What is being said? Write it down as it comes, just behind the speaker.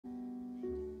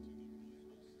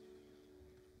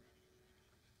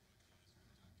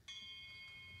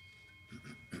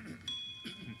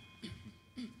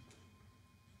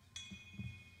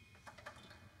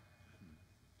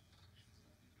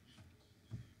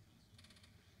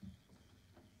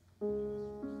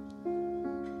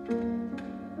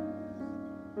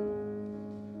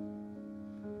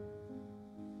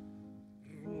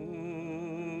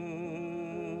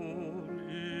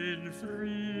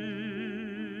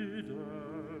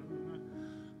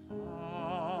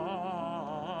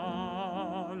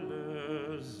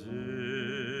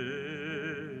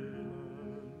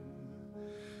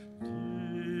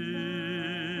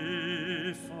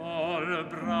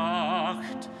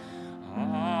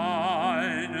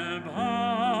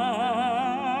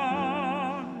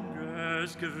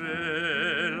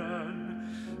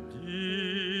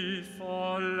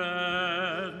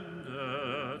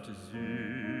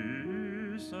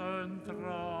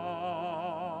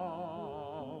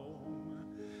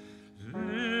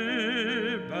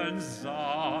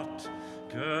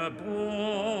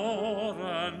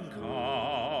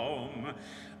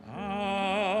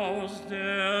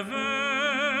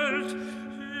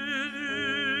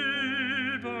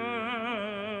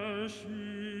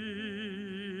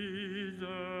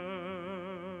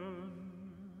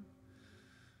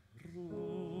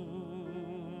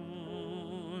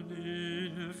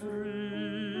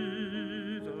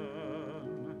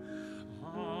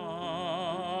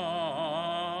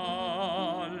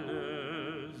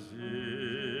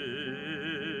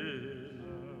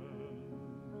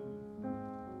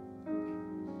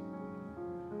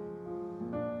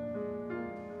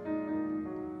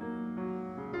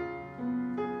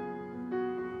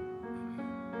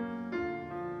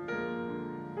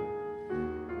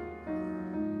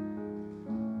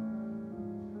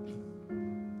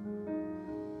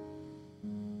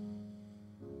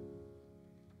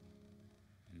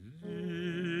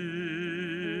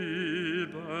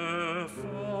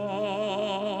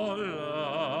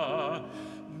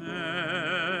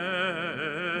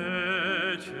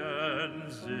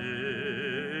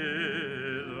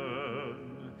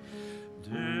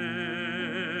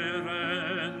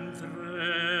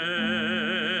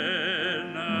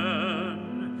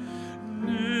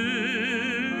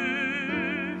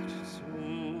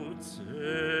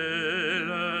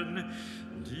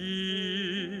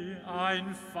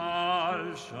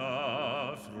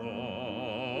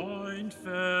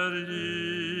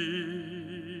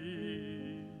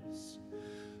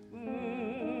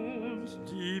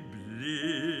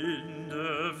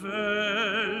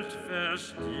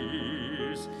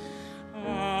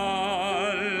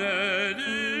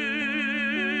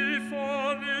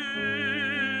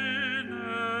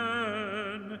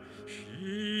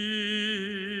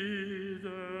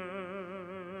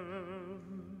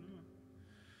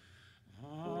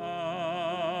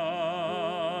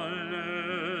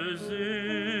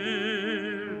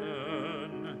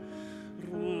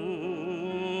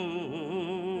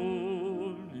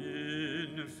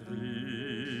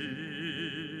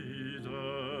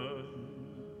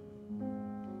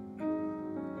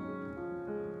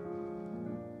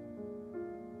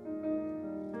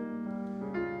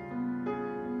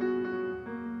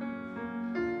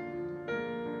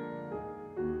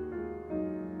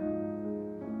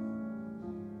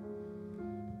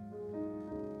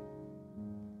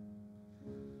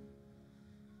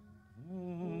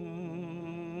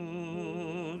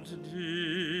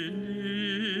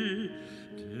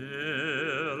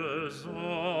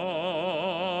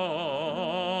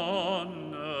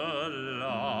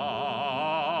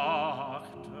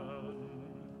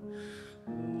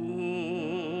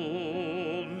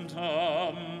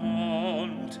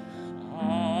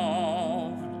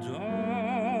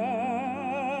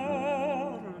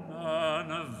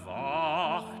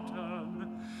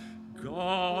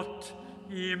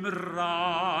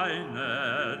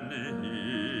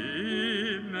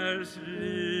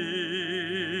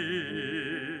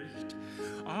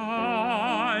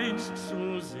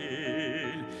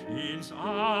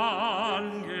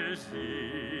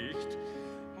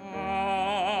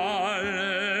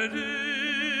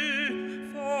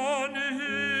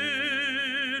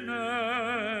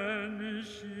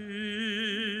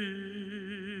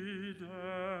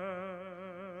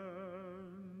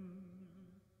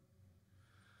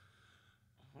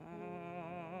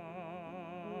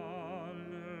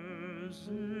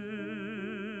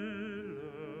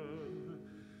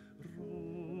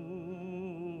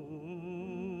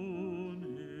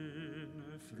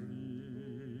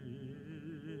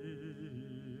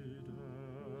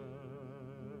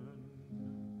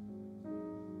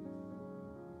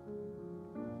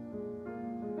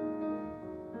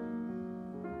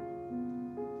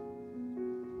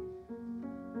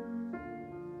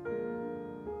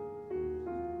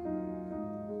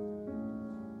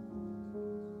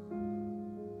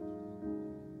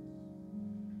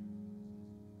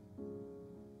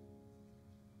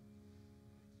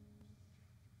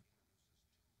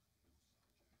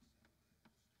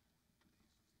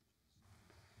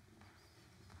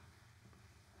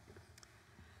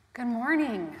Good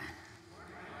morning.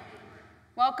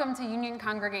 Welcome to Union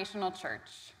Congregational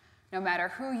Church. No matter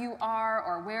who you are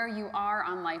or where you are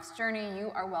on life's journey, you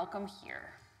are welcome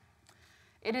here.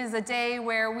 It is a day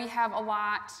where we have a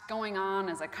lot going on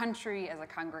as a country, as a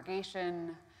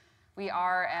congregation. We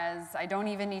are, as I don't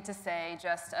even need to say,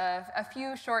 just a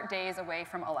few short days away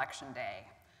from Election Day,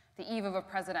 the eve of a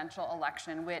presidential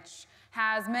election, which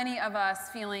has many of us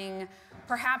feeling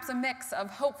perhaps a mix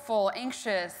of hopeful,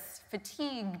 anxious,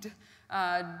 fatigued,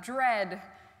 dread,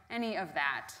 any of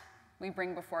that we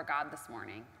bring before God this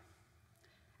morning.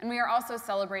 And we are also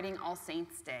celebrating All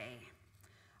Saints' Day.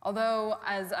 Although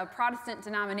as a Protestant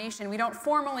denomination, we don't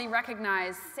formally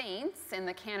recognize saints in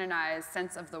the canonized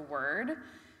sense of the word,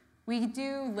 we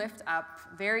do lift up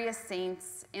various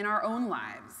saints in our own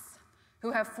lives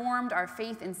who have formed our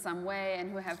faith in some way and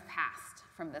who have passed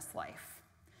from this life.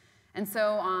 And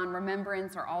so on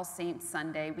Remembrance or All Saints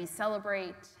Sunday, we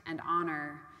celebrate and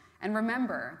honor and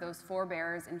remember those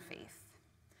forebearers in faith.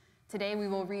 Today we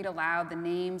will read aloud the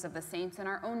names of the saints in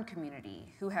our own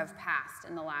community who have passed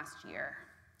in the last year.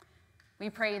 We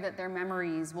pray that their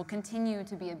memories will continue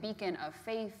to be a beacon of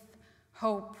faith,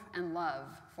 hope, and love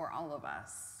for all of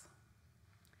us.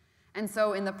 And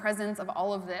so in the presence of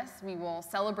all of this, we will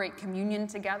celebrate communion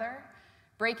together,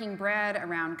 breaking bread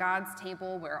around God's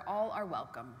table where all are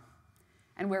welcome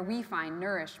and where we find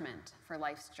nourishment for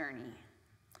life's journey.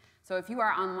 So if you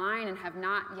are online and have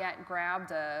not yet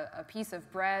grabbed a piece of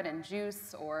bread and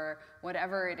juice or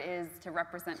whatever it is to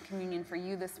represent communion for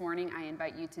you this morning, I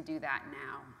invite you to do that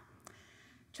now.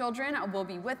 Children will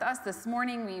be with us this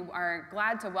morning. We are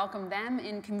glad to welcome them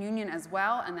in communion as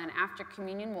well. And then after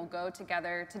communion, we'll go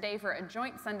together today for a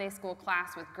joint Sunday school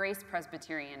class with Grace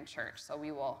Presbyterian Church. So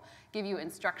we will give you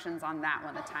instructions on that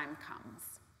when the time comes.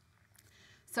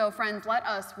 So friends, let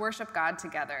us worship God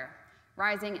together,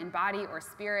 rising in body or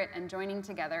spirit and joining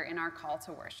together in our call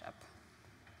to worship.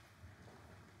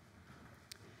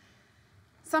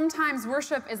 Sometimes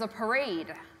worship is a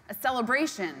parade, a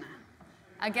celebration,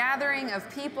 a gathering of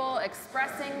people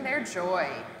expressing their joy.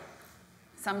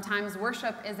 Sometimes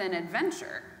worship is an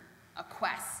adventure, a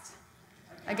quest,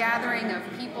 a gathering of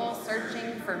people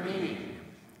searching for meaning.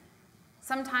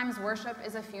 Sometimes worship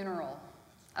is a funeral,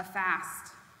 a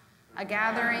fast, a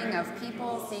gathering of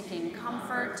people seeking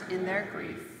comfort in their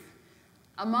grief.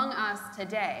 Among us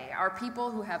today are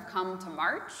people who have come to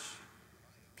march,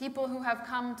 people who have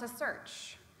come to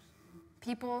search,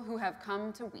 people who have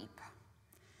come to weep.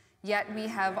 Yet we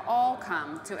have all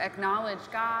come to acknowledge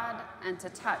God and to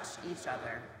touch each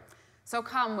other. So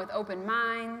come with open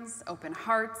minds, open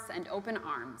hearts, and open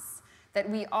arms, that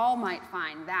we all might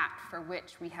find that for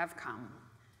which we have come,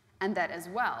 and that as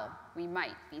well we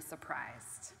might be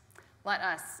surprised. Let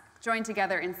us join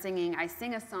together in singing, I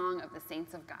Sing a Song of the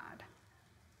Saints of God.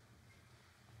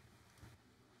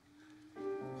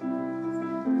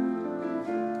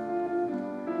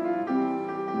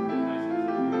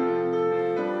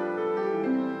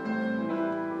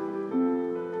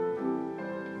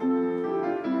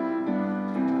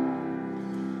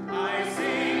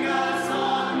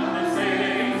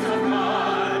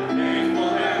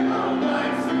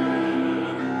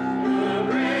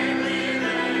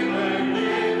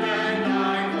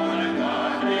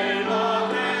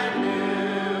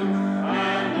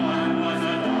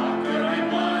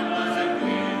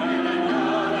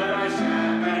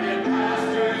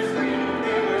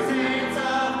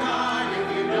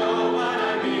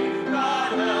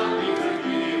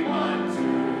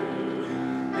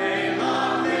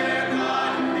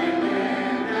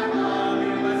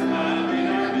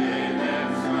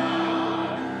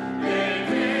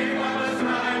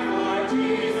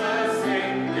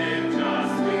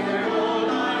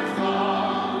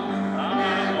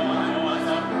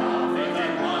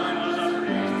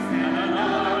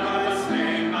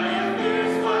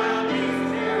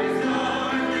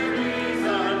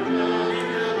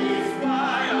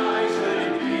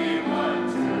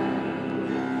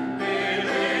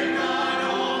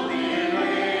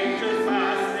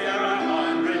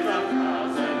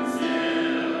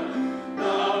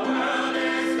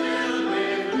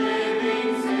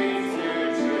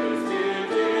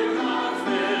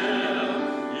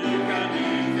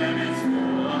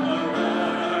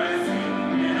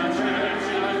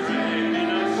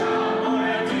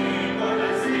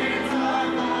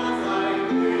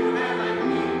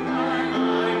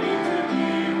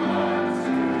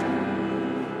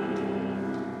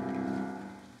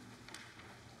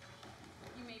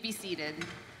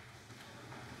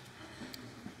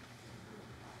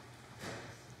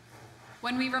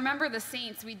 When we remember the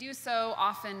saints, we do so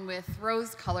often with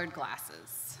rose-colored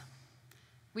glasses.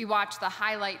 We watch the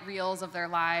highlight reels of their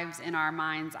lives in our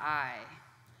mind's eye,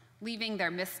 leaving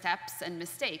their missteps and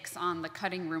mistakes on the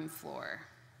cutting room floor.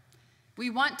 We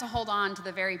want to hold on to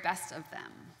the very best of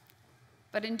them,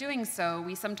 but in doing so,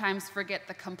 we sometimes forget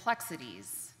the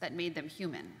complexities that made them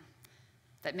human,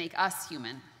 that make us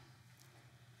human.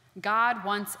 God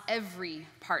wants every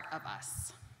part of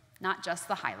us, not just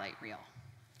the highlight reel.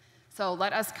 So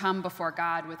let us come before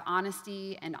God with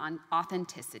honesty and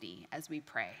authenticity as we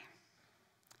pray.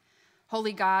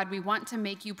 Holy God, we want to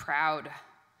make you proud.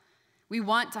 We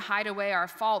want to hide away our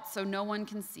faults so no one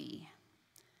can see.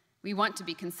 We want to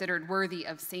be considered worthy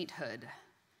of sainthood,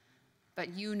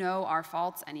 but you know our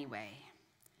faults anyway.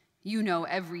 You know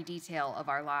every detail of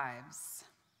our lives.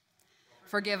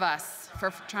 Forgive us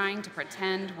for trying to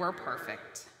pretend we're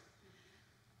perfect.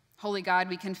 Holy God,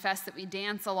 we confess that we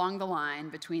dance along the line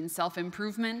between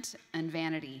self-improvement and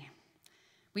vanity.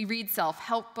 We read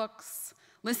self-help books,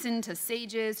 listen to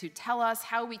sages who tell us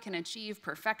how we can achieve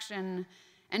perfection,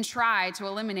 and try to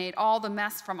eliminate all the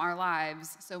mess from our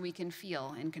lives so we can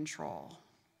feel in control.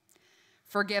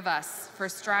 Forgive us for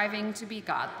striving to be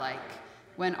godlike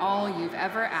when all you've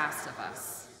ever asked of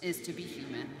us is to be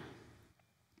human.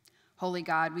 Holy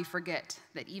God, we forget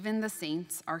that even the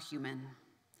saints are human.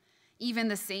 Even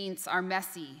the saints are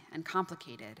messy and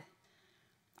complicated.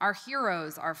 Our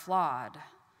heroes are flawed.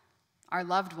 Our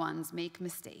loved ones make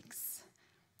mistakes.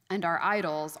 And our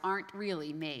idols aren't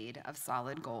really made of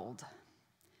solid gold.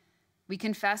 We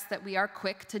confess that we are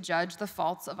quick to judge the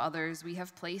faults of others we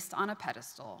have placed on a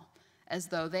pedestal, as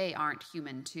though they aren't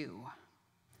human too.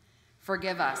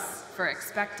 Forgive us for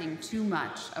expecting too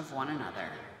much of one another.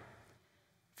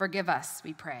 Forgive us,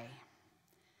 we pray.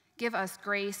 Give us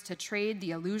grace to trade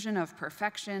the illusion of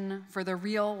perfection for the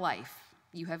real life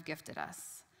you have gifted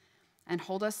us, and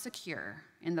hold us secure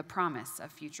in the promise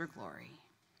of future glory.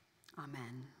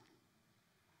 Amen.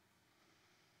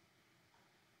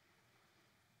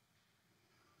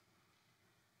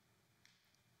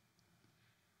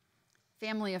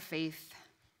 Family of faith,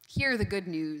 hear the good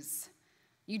news.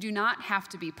 You do not have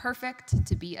to be perfect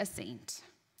to be a saint.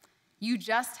 You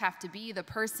just have to be the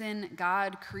person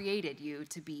God created you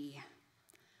to be.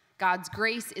 God's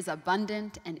grace is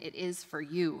abundant, and it is for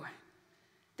you.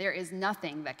 There is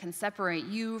nothing that can separate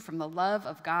you from the love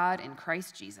of God in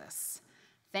Christ Jesus.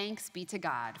 Thanks be to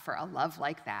God for a love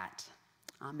like that.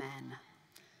 Amen.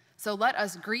 So let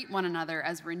us greet one another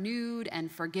as renewed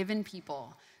and forgiven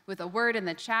people with a word in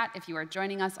the chat if you are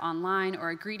joining us online,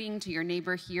 or a greeting to your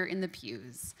neighbor here in the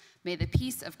pews. May the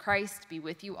peace of Christ be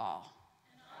with you all.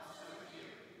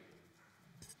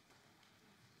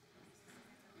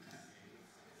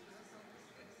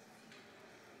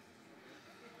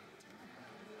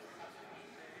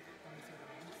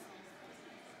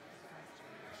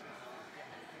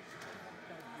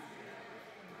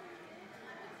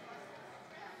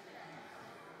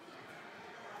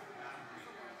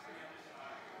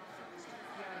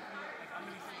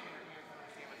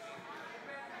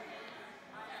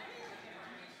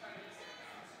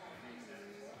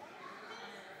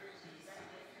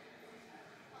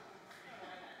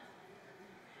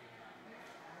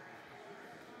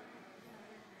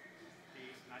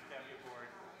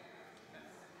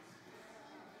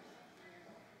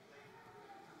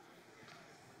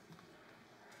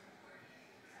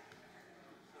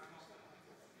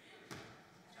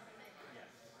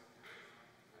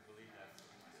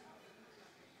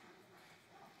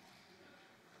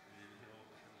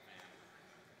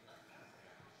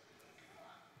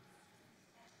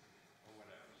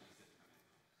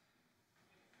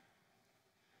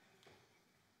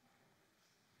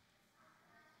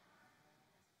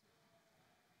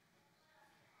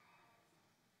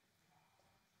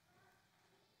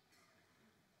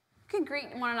 We could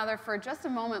greet one another for just a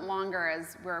moment longer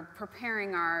as we're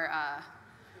preparing our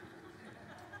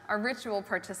ritual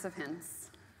participants.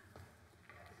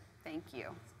 Thank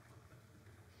you.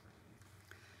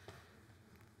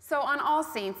 So on All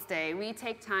Saints' Day, we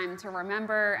take time to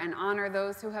remember and honor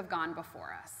those who have gone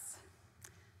before us.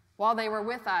 While they were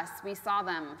with us, we saw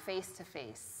them face to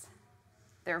face.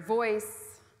 Their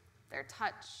voice, their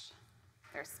touch,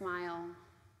 their smile.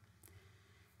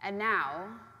 And now,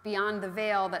 beyond the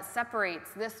veil that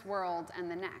separates this world and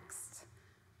the next,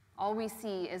 all we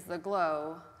see is the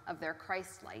glow of their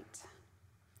Christ light,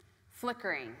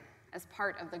 flickering as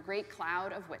part of the great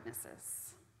cloud of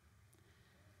witnesses.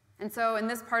 And so in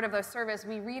this part of the service,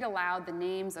 we read aloud the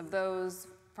names of those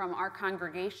from our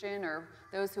congregation or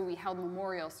those who we held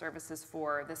memorial services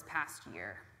for this past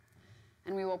year.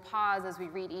 And we will pause as we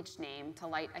read each name to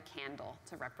light a candle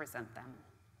to represent them.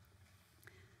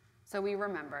 So we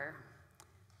remember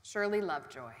Shirley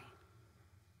Lovejoy,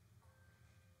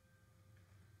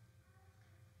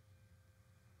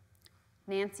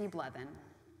 Nancy Blethen,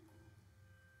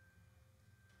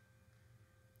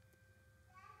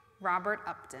 Robert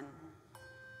Upton,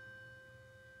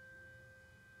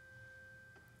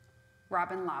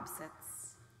 Robin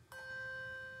Lobsitz,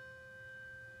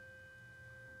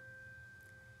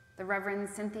 the Reverend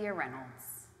Cynthia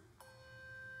Reynolds,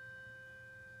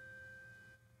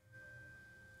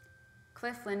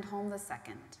 Cliff Lindholm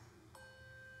II,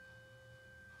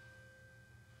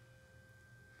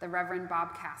 the Reverend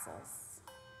Bob Castles,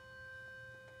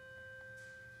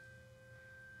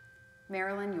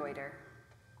 Marilyn Yoder,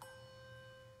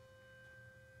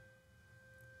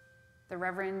 the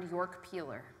Reverend York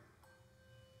Peeler,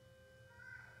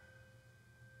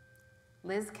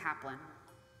 Liz Kaplan,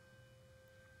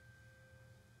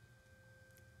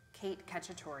 Kate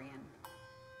Ketchatorian.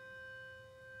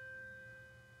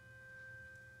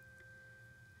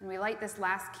 And we light this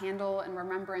last candle in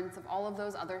remembrance of all of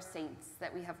those other saints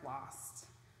that we have lost.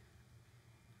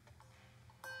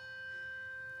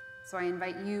 So I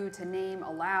invite you to name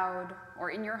aloud or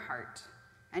in your heart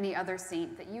any other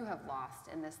saint that you have lost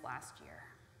in this last year.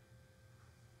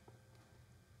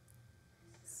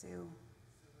 Sue,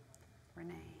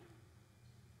 Renee.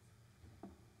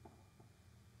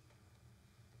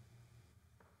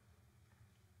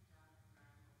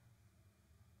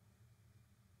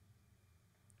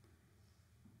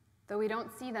 Though we don't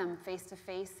see them face to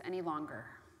face any longer,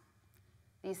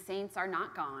 these saints are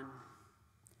not gone.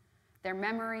 Their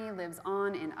memory lives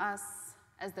on in us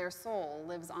as their soul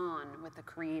lives on with the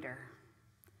Creator.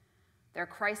 Their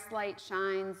Christ light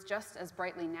shines just as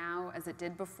brightly now as it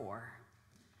did before,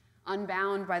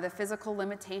 unbound by the physical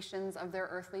limitations of their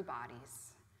earthly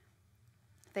bodies.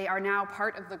 They are now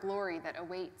part of the glory that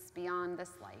awaits beyond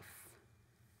this life.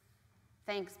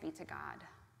 Thanks be to God.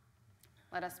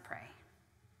 Let us pray.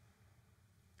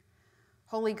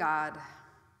 Holy God,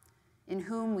 in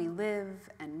whom we live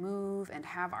and move and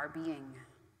have our being,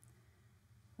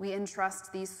 we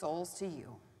entrust these souls to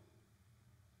you.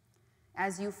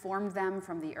 As you formed them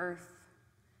from the earth,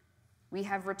 we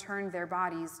have returned their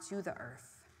bodies to the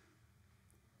earth.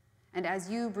 And as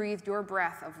you breathed your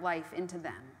breath of life into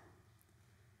them,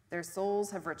 their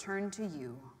souls have returned to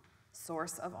you,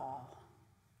 source of all.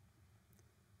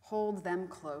 Hold them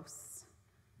close,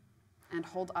 and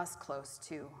hold us close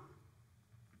too.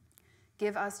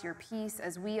 Give us your peace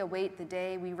as we await the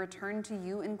day we return to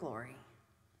you in glory.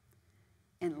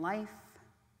 In life,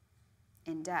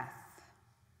 in death,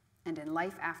 and in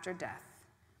life after death,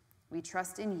 we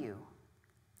trust in you,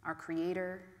 our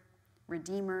Creator,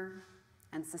 Redeemer,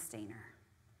 and Sustainer.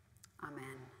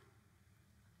 Amen.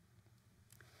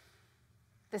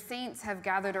 The saints have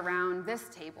gathered around this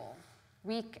table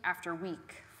week after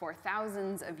week for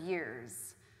thousands of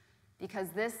years because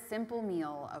this simple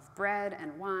meal of bread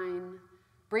and wine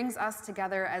brings us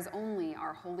together as only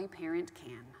our Holy Parent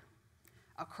can,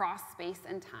 across space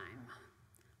and time,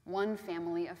 one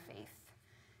family of faith,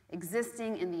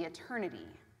 existing in the eternity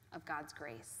of God's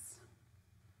grace.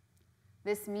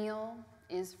 This meal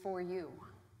is for you.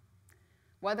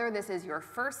 Whether this is your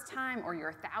first time or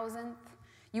your 1,000th,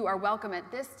 you are welcome at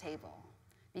this table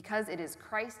because it is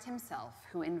Christ himself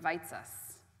who invites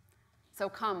us. So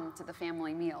come to the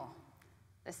family meal.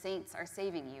 The saints are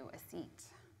saving you a seat.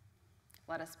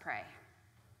 Let us pray.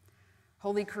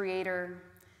 Holy Creator,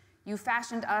 you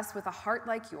fashioned us with a heart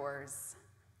like yours,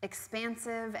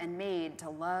 expansive and made to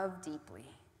love deeply.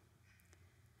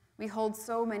 We hold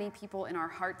so many people in our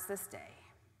hearts this day,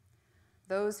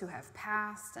 those who have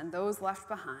passed and those left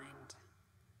behind,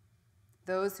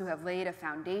 those who have laid a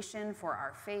foundation for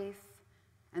our faith,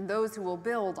 and those who will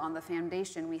build on the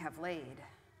foundation we have laid,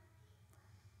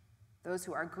 those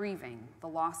who are grieving the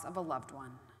loss of a loved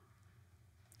one,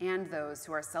 and those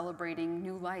who are celebrating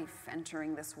new life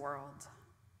entering this world.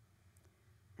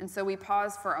 And so we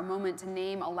pause for a moment to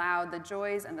name aloud the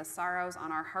joys and the sorrows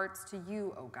on our hearts to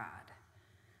you, O God.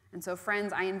 And so,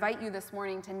 friends, I invite you this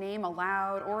morning to name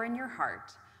aloud or in your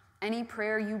heart any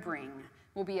prayer you bring.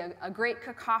 Will be a great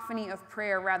cacophony of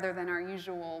prayer rather than our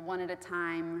usual one at a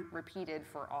time repeated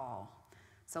for all.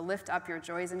 So lift up your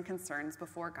joys and concerns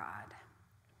before God.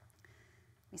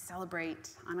 We celebrate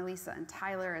Annalisa and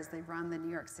Tyler as they run the New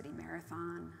York City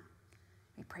Marathon.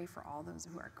 We pray for all those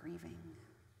who are grieving.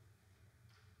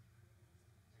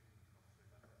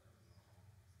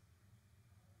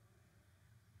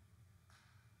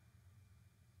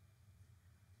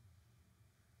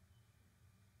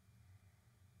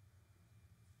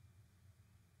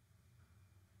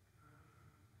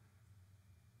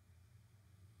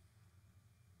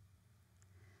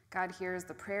 God hears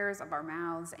the prayers of our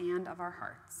mouths and of our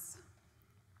hearts.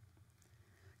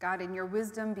 God, in your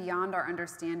wisdom beyond our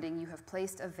understanding, you have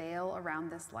placed a veil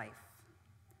around this life.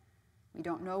 We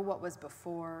don't know what was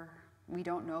before. We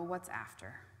don't know what's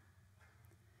after.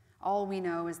 All we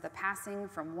know is the passing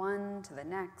from one to the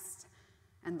next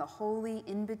and the holy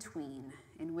in-between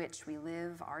in which we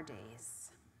live our days.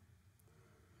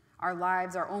 Our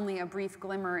lives are only a brief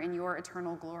glimmer in your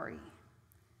eternal glory,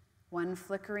 one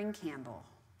flickering candle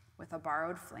with a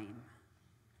borrowed flame.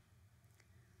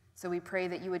 So we pray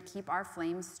that you would keep our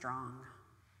flames strong.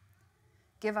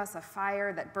 Give us a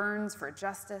fire that burns for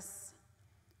justice,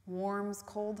 warms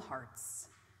cold hearts,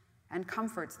 and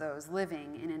comforts those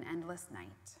living in an endless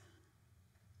night.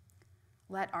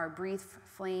 Let our brief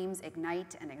flames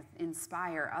ignite and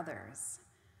inspire others,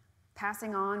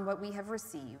 passing on what we have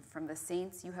received from the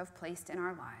saints you have placed in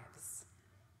our lives.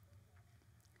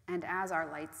 And as our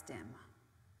lights dim,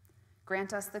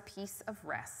 grant us the peace of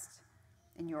rest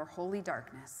in your holy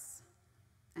darkness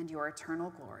and your eternal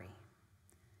glory.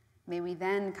 May we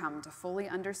then come to fully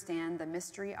understand the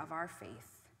mystery of our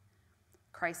faith.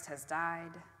 Christ has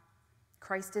died.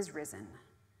 Christ is risen.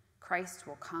 Christ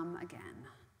will come again.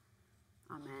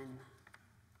 Amen.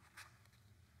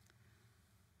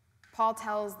 Paul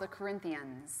tells the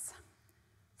Corinthians,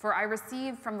 "For I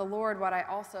received from the Lord what I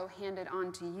also handed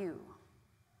on to you,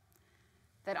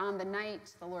 that on the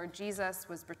night the Lord Jesus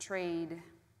was betrayed,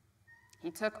 he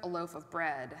took a loaf of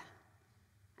bread,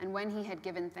 and when he had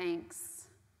given thanks,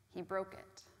 he broke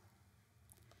it,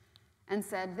 and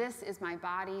said, 'This is my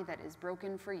body that is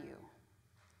broken for you.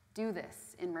 Do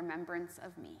this in remembrance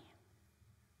of me.'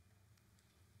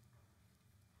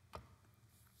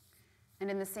 And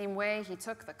in the same way, he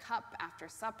took the cup after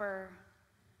supper,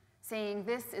 saying,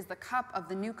 'This is the cup of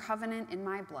the new covenant in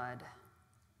my blood.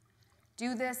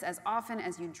 Do this as often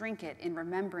as you drink it in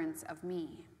remembrance of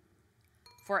me.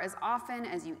 For as often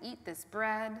as you eat this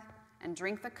bread and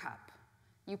drink the cup,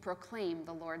 you proclaim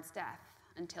the Lord's death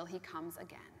until he comes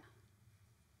again.'"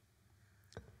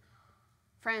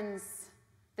 Friends,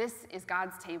 this is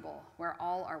God's table where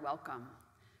all are welcome.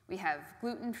 We have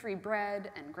gluten-free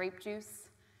bread and grape juice.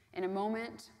 In a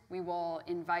moment, we will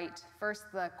invite first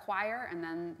the choir, and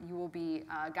then you will be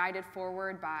guided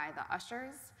forward by the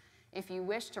ushers. If you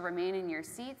wish to remain in your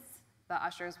seats, the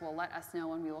ushers will let us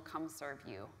know and we will come serve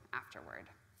you afterward.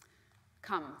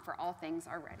 Come, for all things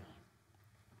are ready.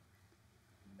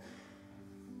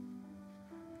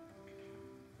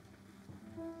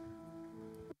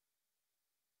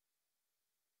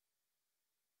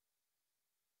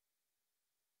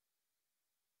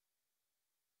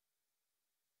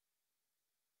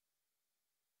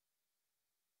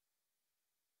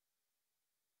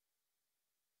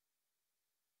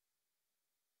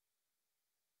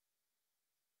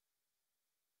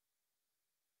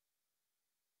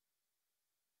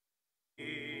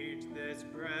 Eat this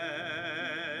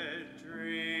bread,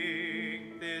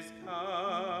 drink this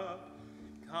cup,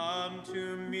 come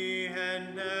to me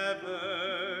and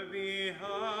never be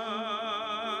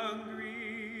hungry.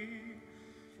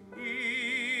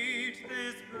 Eat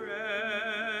this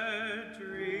bread,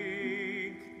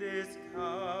 drink this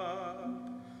cup,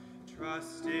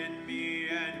 trust in me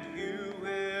and you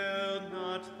will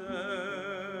not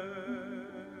thirst.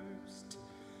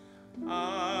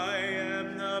 I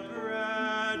am the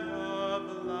bread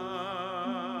of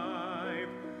life,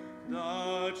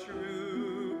 the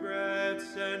true bread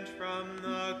sent from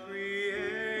the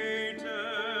Creator.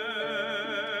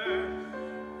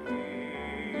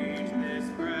 Eat this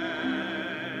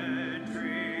bread,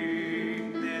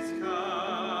 drink this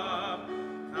cup,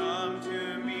 come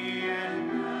to me and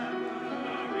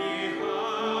never be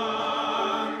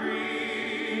hungry.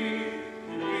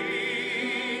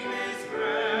 Eat this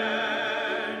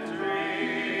bread,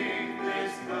 drink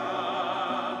this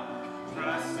cup,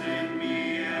 trust in me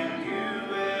and you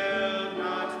will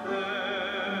not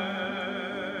thirst.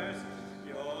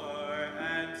 Your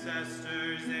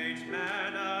ancestors ate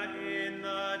manna in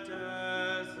the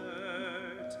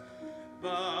desert,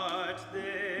 but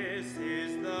this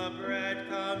is the bread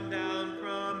come down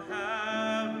from heaven.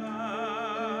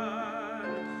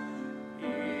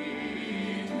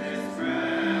 Eat this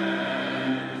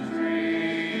bread,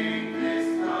 drink this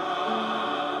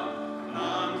cup,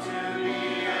 come to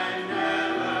me and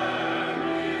never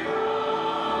be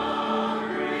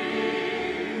hungry.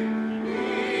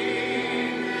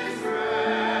 Eat this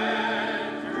bread,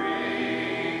 drink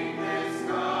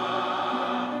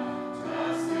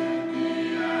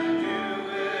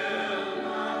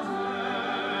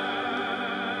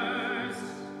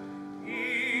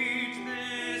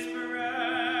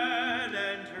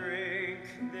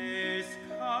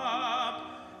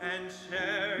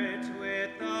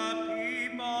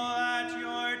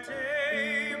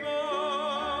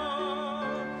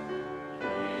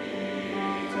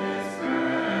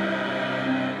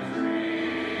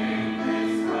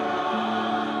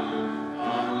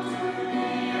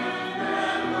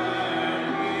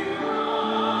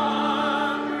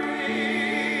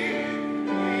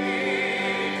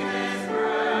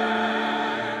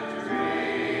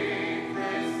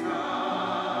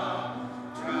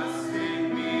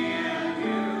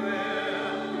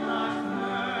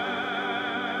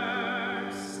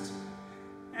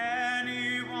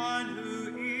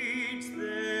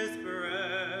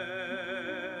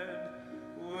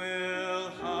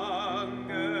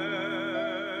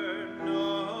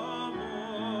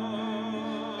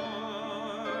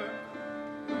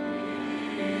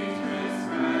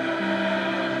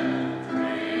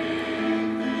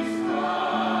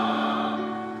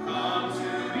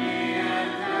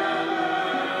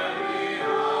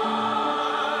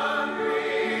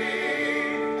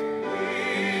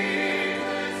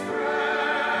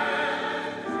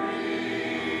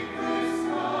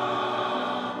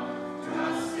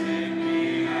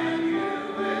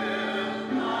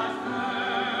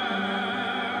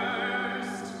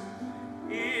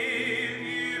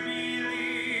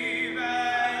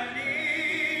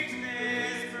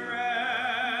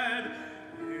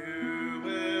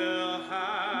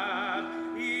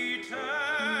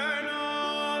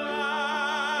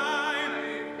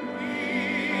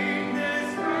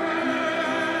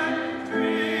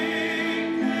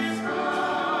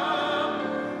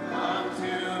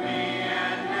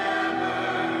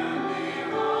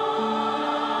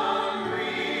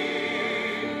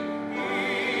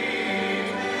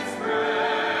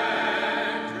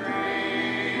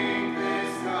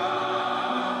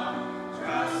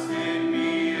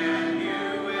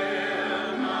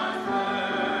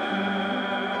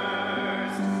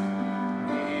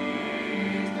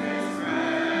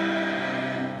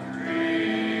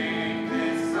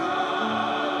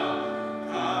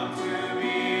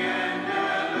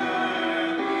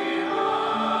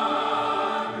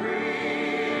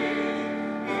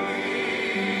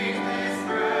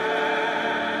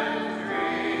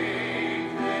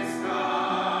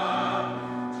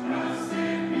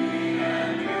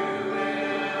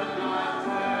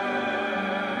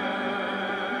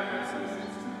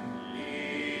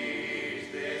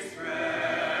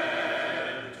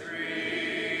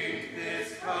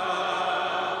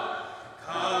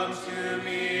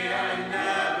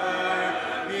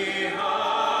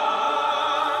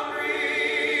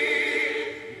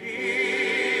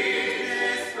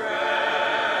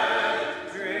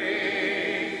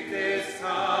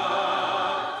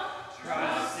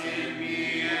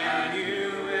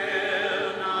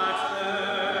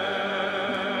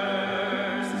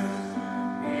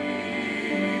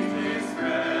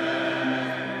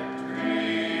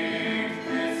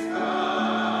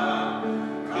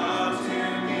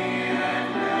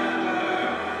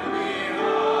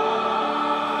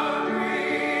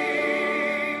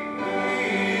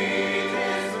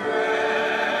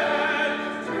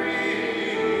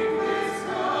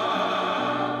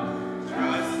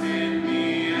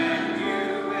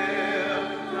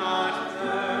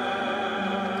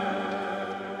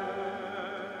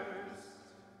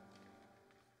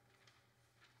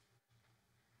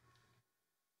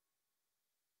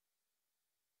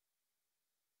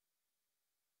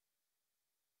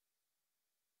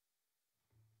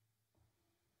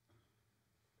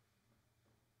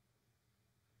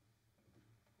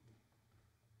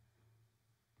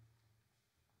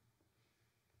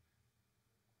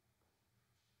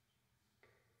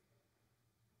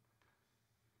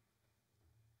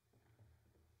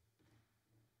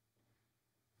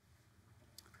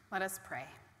Let us pray.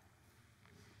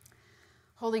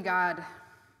 Holy God,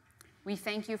 we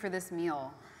thank you for this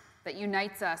meal that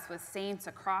unites us with saints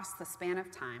across the span of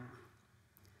time.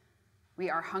 We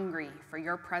are hungry for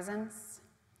your presence,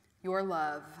 your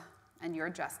love, and your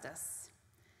justice.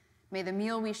 May the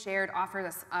meal we shared offer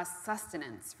us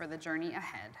sustenance for the journey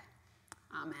ahead.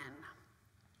 Amen.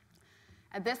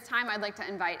 At this time, I'd like to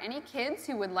invite any kids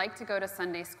who would like to go to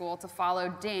Sunday school to follow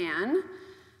Dan.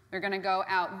 They're going to go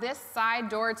out this side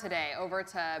door today over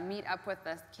to meet up with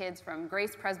the kids from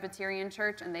Grace Presbyterian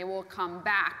Church, and they will come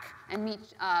back and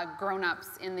meet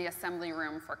grown-ups in the assembly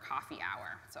room for coffee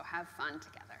hour. So have fun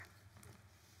together.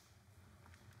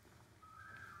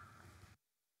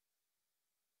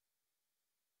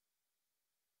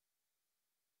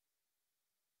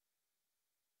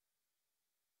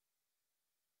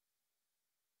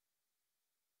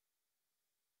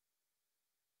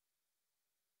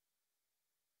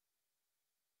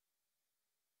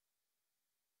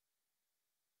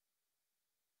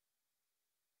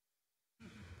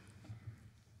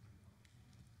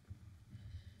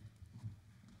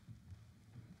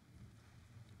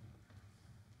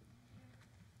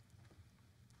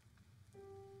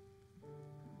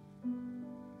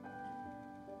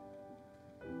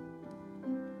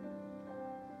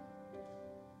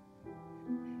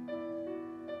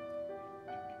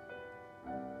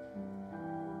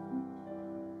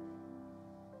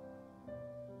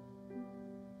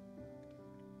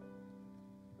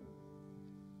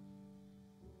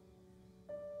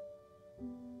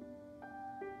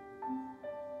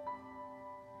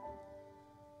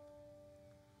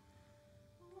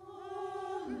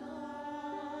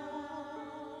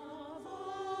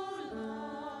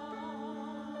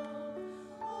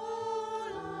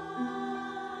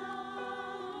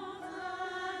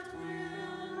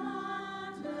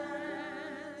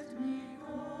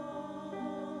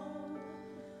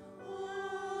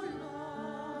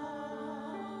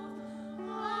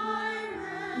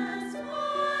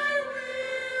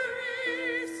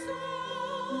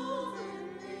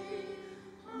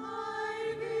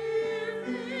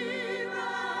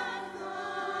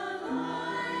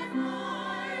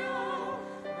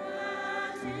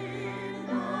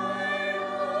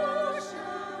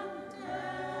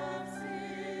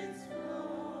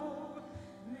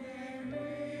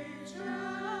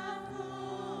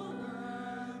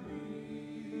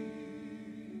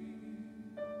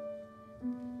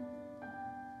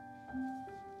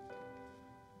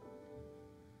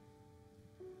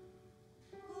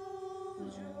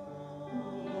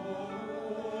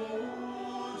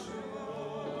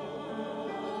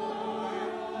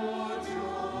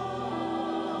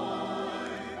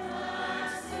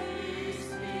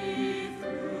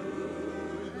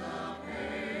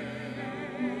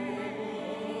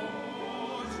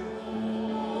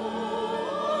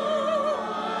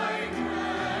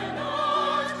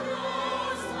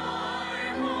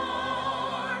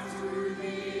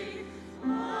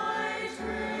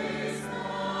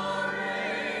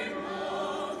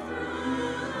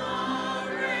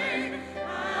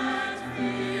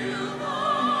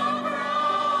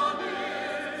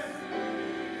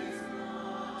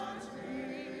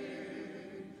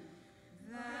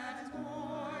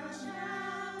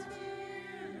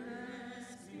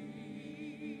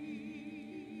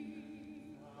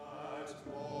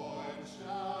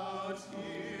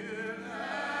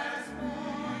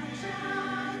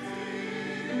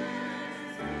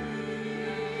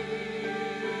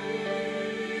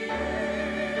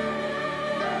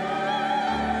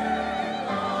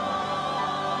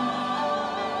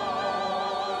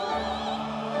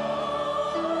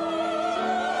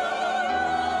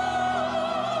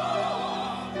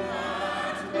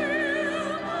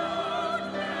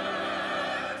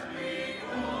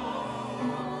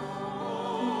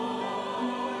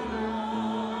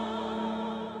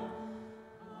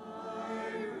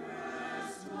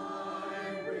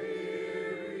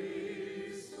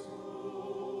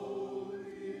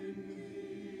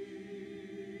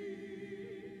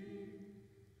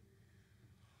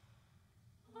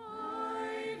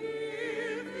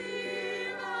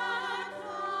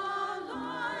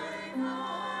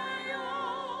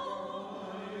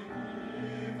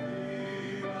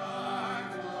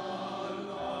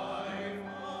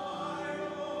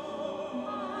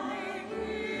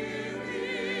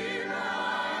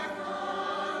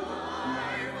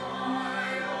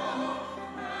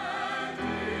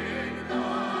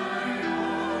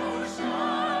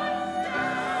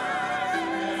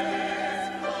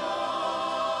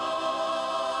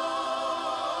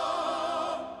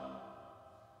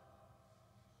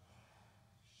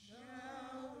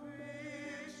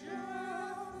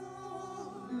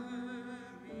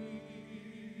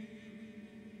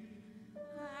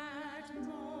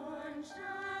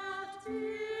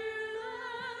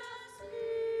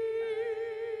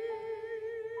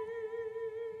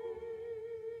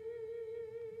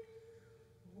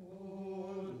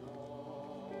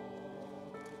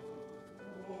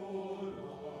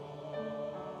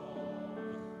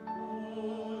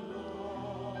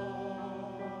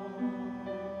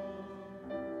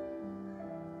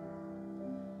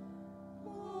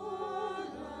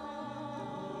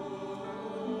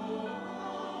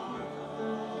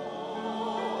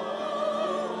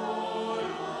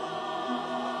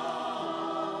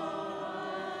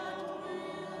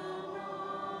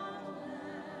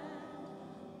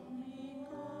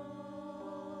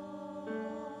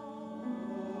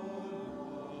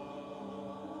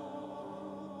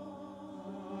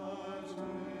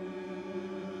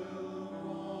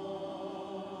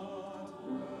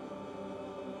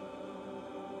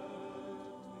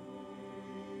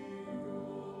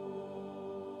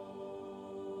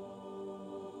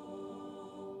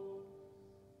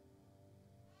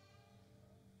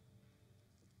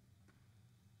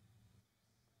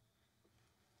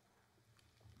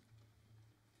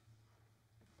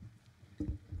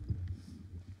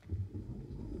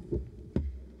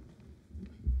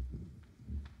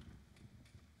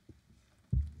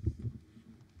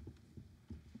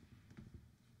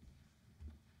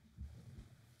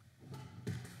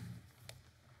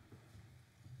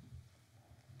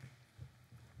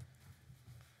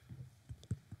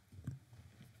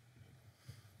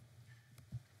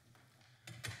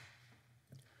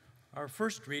 Our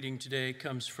first reading today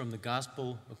comes from the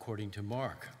Gospel according to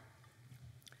Mark.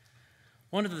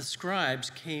 One of the scribes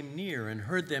came near and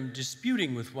heard them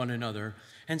disputing with one another,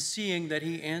 and seeing that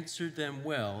he answered them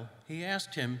well, he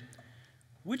asked him,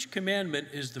 "Which commandment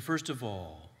is the first of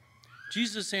all?"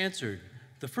 Jesus answered,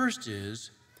 "The first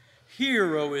is,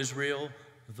 'Hear, O Israel,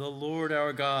 the Lord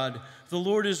our God, the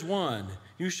Lord is one.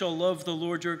 You shall love the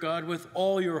Lord your God with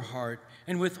all your heart,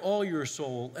 and with all your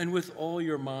soul, and with all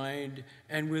your mind,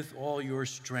 and with all your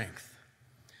strength.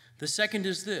 The second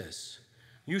is this,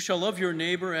 you shall love your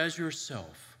neighbor as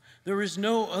yourself. There is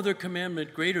no other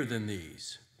commandment greater than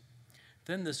these."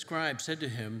 Then the scribe said to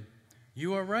him,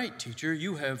 "You are right, teacher.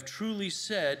 You have truly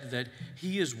said that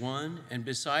he is one, and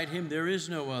beside him there is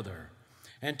no other.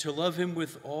 And to love him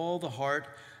with all the heart,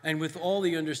 and with all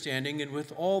the understanding, and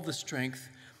with all the strength,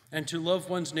 and to love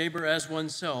one's neighbor as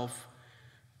oneself,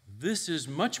 this is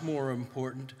much more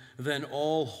important than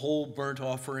all whole burnt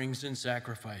offerings and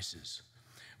sacrifices."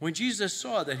 When Jesus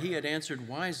saw that he had answered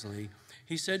wisely,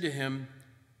 he said to him,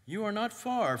 "You are not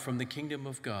far from the kingdom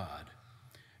of God."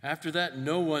 After that,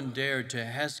 no one dared to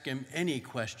ask him any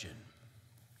question.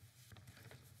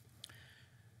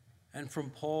 And from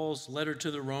Paul's letter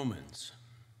to the Romans,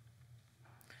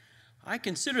 I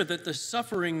consider that the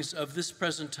sufferings of this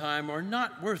present time are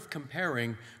not worth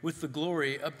comparing with the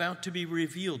glory about to be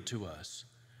revealed to us.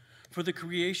 For the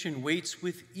creation waits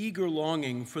with eager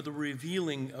longing for the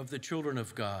revealing of the children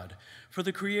of God. For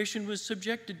the creation was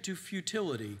subjected to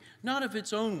futility, not of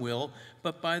its own will,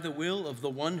 but by the will of the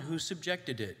one who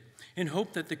subjected it, in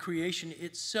hope that the creation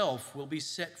itself will be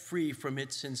set free from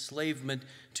its enslavement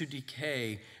to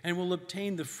decay and will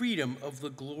obtain the freedom of the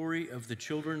glory of the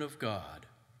children of God.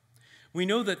 We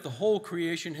know that the whole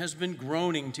creation has been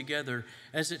groaning together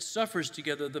as it suffers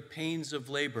together the pains of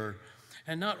labor,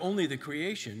 and not only the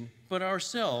creation, but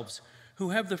ourselves, who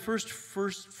have the first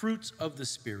fruits of the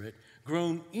Spirit,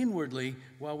 groan inwardly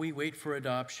while we wait for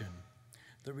adoption,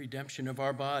 the redemption of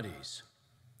our bodies.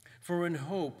 For in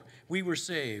hope we were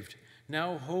saved.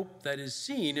 Now hope that is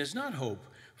seen is not hope,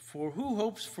 for who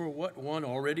hopes for what one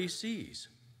already sees?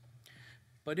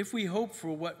 But if we hope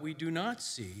for what we do not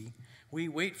see, we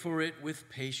wait for it with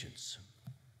patience.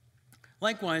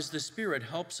 Likewise, the Spirit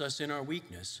helps us in our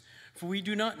weakness, for we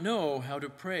do not know how to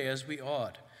pray as we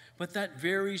ought, but that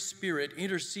very Spirit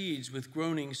intercedes with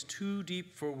groanings too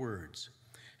deep for words.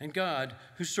 And God,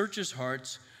 who searches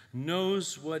hearts,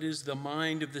 knows what is the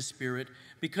mind of the Spirit,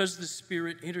 because the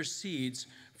Spirit intercedes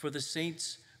for the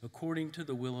saints according to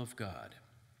the will of God.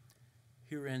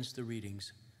 Here ends the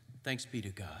readings. Thanks be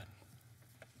to God.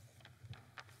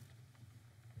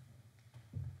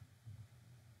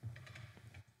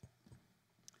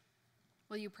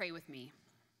 Will you pray with me?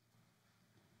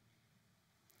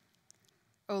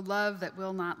 O love that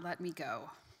will not let me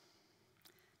go,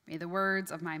 may the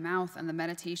words of my mouth and the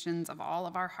meditations of all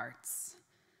of our hearts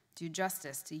do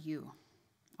justice to you,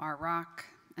 our rock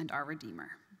and our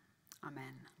Redeemer.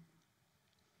 Amen.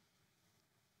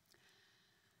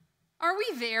 Are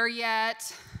we there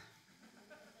yet?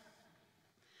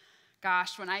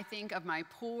 Gosh, when I think of my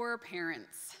poor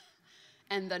parents,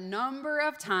 and the number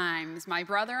of times my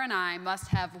brother and I must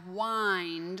have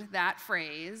whined that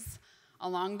phrase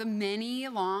along the many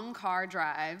long car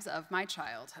drives of my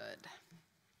childhood.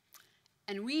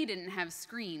 And we didn't have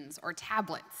screens or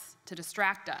tablets to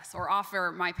distract us or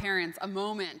offer my parents a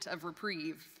moment of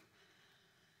reprieve.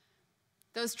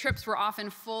 Those trips were often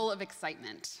full of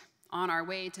excitement, on our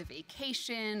way to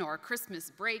vacation or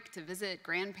Christmas break to visit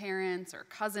grandparents or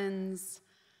cousins.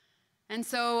 And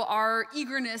so our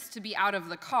eagerness to be out of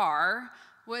the car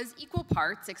was equal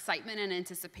parts excitement and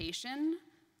anticipation,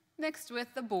 mixed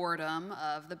with the boredom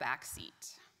of the back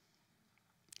seat.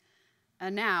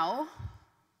 And now,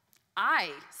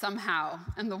 I somehow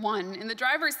am the one in the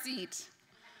driver's seat,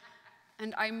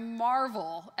 and I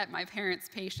marvel at my parents'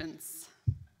 patience.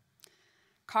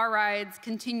 Car rides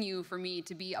continue for me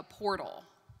to be a portal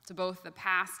to both the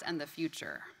past and the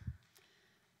future.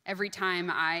 Every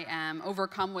time I am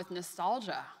overcome with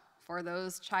nostalgia for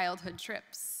those childhood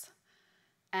trips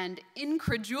and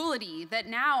incredulity that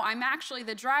now I'm actually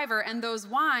the driver and those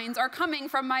whines are coming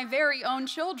from my very own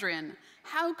children.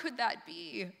 How could that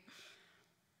be?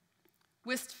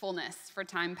 Wistfulness for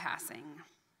time passing,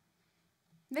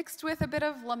 mixed with a bit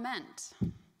of lament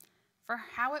for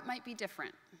how it might be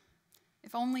different,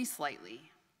 if only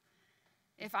slightly,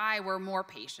 if I were more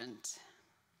patient,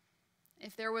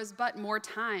 if there was but more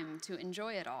time to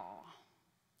enjoy it all.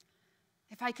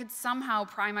 If I could somehow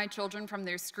pry my children from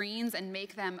their screens and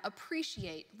make them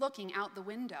appreciate looking out the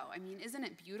window. I mean, isn't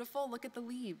it beautiful? Look at the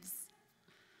leaves.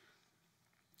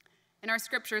 In our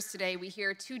scriptures today, we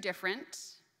hear two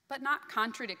different but not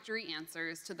contradictory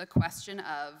answers to the question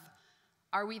of,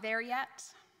 are we there yet?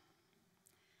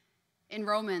 In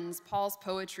Romans, Paul's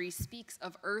poetry speaks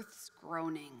of earth's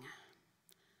groaning,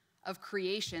 of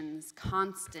creation's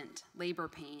constant labor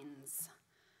pains,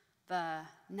 the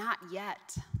not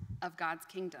yet of God's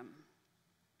kingdom.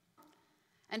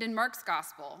 And in Mark's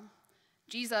gospel,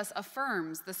 Jesus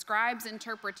affirms the scribes'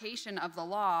 interpretation of the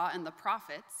law and the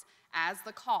prophets as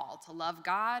the call to love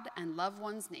God and love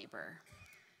one's neighbor,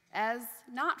 as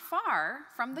not far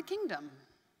from the kingdom.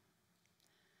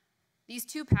 These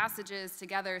two passages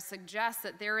together suggest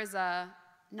that there is a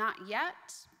not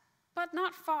yet, but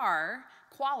not far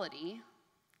quality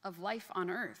of life on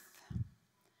earth,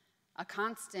 a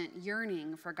constant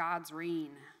yearning for God's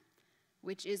reign,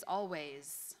 which is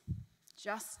always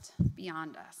just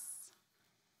beyond us.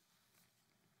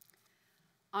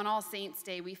 On All Saints'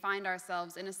 Day, we find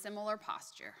ourselves in a similar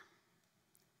posture,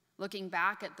 looking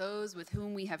back at those with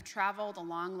whom we have traveled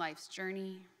along life's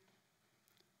journey,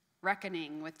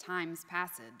 reckoning with time's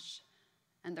passage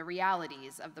and the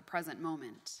realities of the present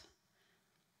moment,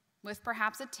 with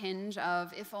perhaps a tinge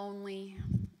of if only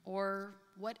or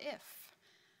what if,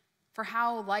 for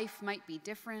how life might be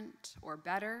different or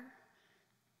better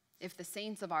if the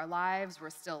saints of our lives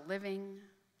were still living,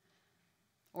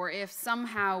 or if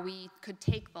somehow we could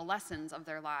take the lessons of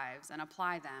their lives and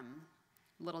apply them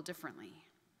a little differently.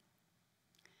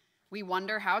 We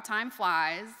wonder how time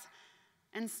flies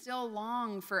and still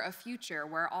long for a future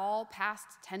where all past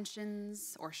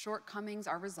tensions or shortcomings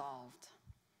are resolved,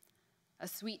 a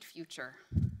sweet future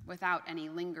without any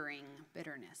lingering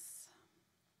bitterness.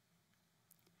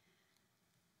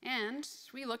 And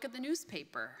we look at the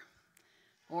newspaper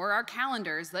or our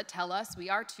calendars that tell us we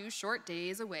are 2 short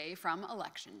days away from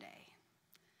Election Day,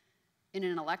 in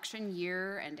an election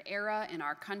year and era in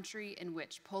our country in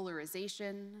which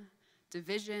polarization,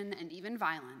 division, and even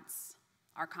violence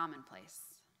are commonplace.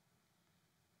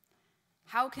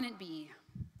 How can it be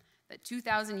that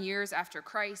 2,000 years after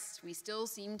Christ, we still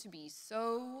seem to be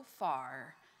so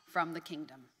far from the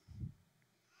kingdom?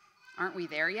 Aren't we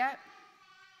there yet?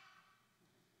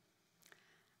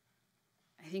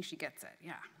 I think she gets it,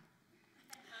 yeah.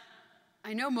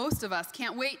 I know most of us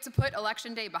can't wait to put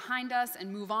Election Day behind us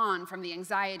and move on from the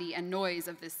anxiety and noise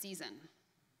of this season.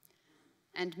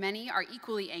 And many are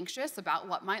equally anxious about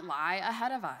what might lie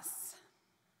ahead of us.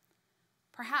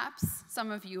 Perhaps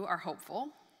some of you are hopeful.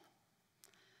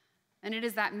 And it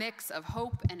is that mix of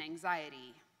hope and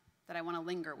anxiety that I want to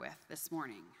linger with this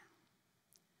morning.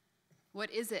 What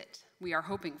is it we are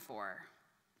hoping for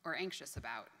or anxious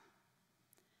about?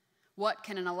 What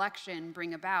can an election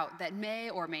bring about that may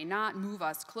or may not move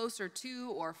us closer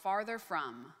to or farther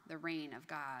from the reign of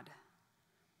God?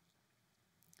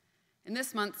 In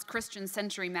this month's Christian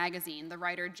Century magazine, the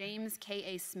writer James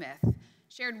K.A. Smith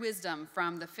shared wisdom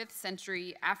from the 5th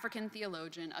century African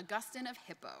theologian Augustine of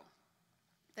Hippo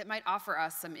that might offer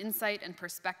us some insight and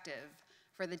perspective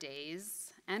for the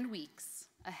days and weeks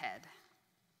ahead.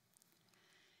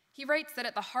 He writes that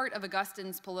at the heart of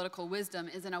Augustine's political wisdom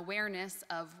is an awareness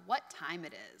of what time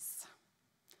it is.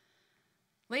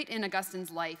 Late in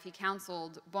Augustine's life, he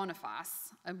counseled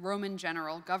Boniface, a Roman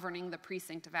general governing the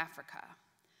precinct of Africa.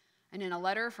 And in a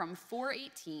letter from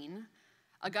 418,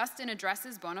 Augustine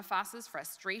addresses Boniface's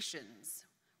frustrations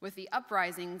with the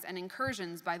uprisings and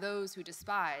incursions by those who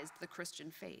despised the Christian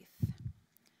faith.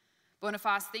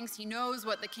 Boniface thinks he knows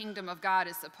what the kingdom of God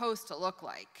is supposed to look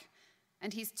like,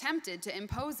 and he's tempted to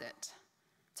impose it,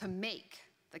 to make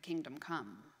the kingdom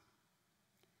come.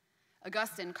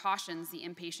 Augustine cautions the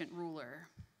impatient ruler.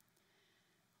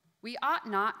 We ought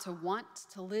not to want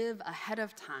to live ahead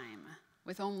of time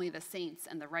with only the saints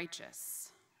and the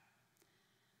righteous.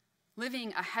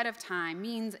 Living ahead of time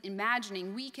means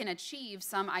imagining we can achieve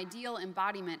some ideal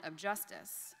embodiment of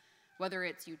justice, whether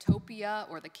it's utopia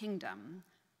or the kingdom,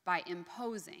 by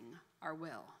imposing our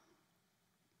will.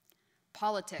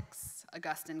 Politics,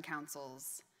 Augustine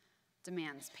counsels,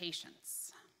 demands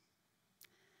patience.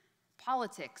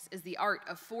 Politics is the art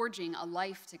of forging a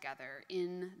life together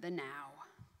in the now.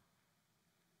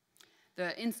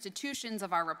 The institutions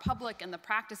of our republic and the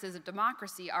practices of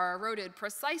democracy are eroded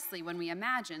precisely when we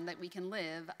imagine that we can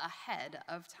live ahead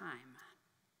of time.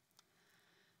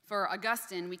 For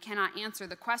Augustine, we cannot answer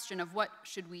the question of what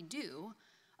should we do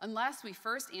unless we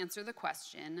first answer the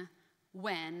question,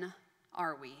 when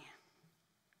are we?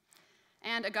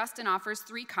 And Augustine offers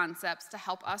 3 concepts to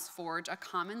help us forge a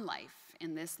common life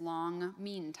in this long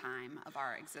meantime of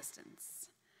our existence.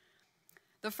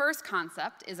 The first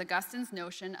concept is Augustine's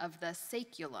notion of the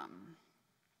saeculum.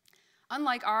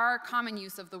 Unlike our common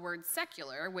use of the word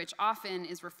secular, which often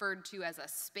is referred to as a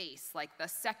space, like the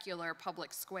secular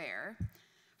public square,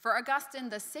 for Augustine,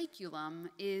 the saeculum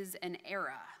is an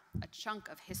era, a chunk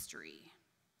of history.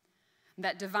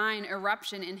 That divine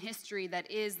eruption in history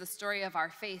that is the story of our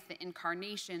faith, the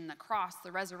incarnation, the cross,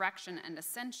 the resurrection, and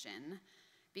ascension,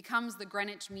 becomes the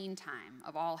Greenwich Mean Time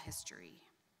of all history.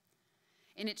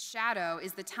 In its shadow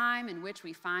is the time in which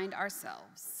we find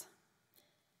ourselves,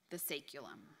 the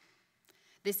saeculum,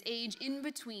 this age in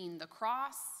between the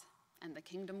cross and the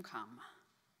kingdom come.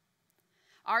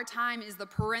 Our time is the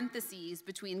parentheses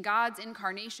between God's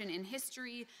incarnation in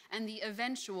history and the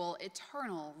eventual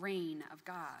eternal reign of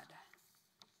God.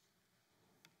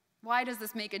 Why does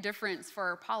this make a difference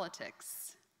for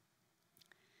politics?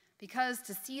 Because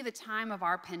to see the time of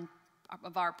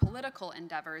our political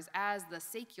endeavors as the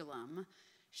saeculum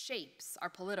shapes our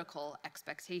political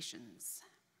expectations.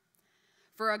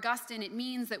 For Augustine, it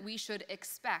means that we should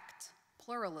expect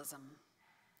pluralism.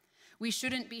 We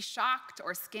shouldn't be shocked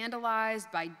or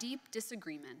scandalized by deep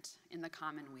disagreement in the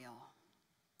commonweal.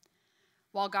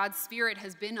 While God's Spirit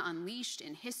has been unleashed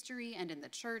in history and in the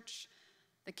church,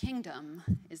 the kingdom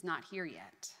is not here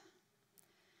yet.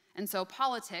 And so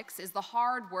politics is the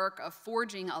hard work of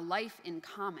forging a life in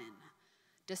common,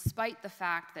 despite the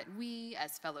fact that we,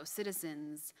 as fellow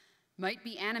citizens, might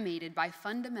be animated by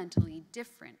fundamentally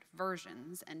different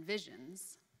versions and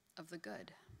visions of the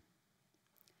good.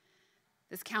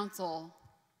 This council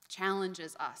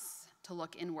challenges us to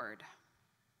look inward.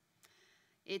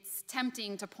 It's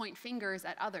tempting to point fingers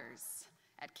at others,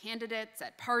 at candidates,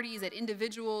 at parties, at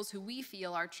individuals who we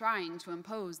feel are trying to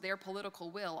impose their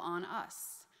political will on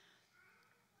us.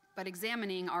 But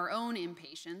examining our own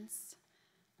impatience,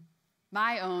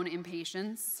 my own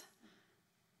impatience,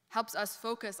 helps us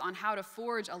focus on how to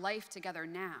forge a life together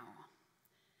now.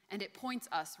 And it points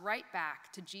us right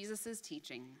back to Jesus'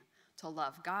 teaching to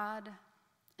love God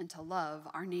and to love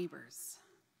our neighbors.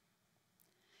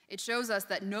 It shows us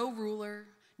that no ruler,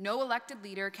 no elected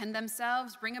leader can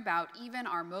themselves bring about even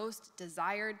our most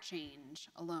desired change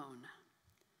alone.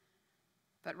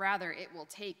 But rather, it will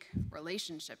take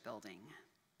relationship building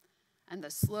and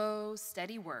the slow,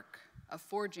 steady work of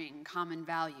forging common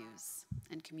values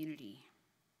and community.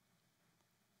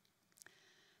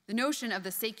 The notion of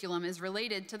the saeculum is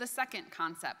related to the second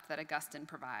concept that Augustine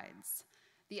provides,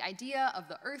 the idea of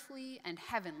the earthly and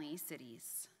heavenly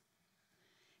cities.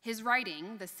 His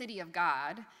writing, The City of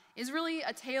God, is really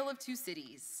a tale of two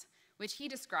cities, which he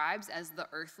describes as the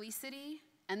earthly city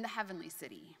and the heavenly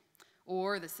city,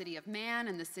 or the city of man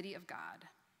and the city of God.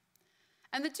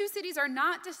 And the two cities are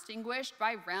not distinguished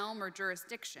by realm or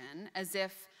jurisdiction, as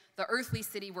if the earthly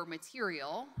city were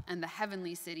material and the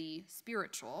heavenly city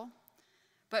spiritual,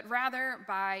 but rather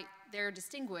they're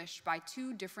distinguished by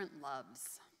two different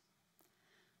loves.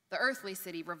 The earthly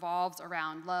city revolves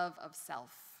around love of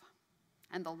self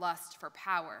and the lust for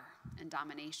power and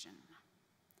domination.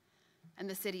 And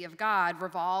the city of God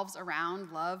revolves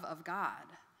around love of God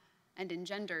and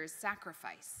engenders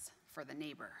sacrifice for the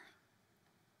neighbor.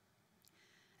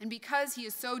 And because he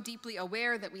is so deeply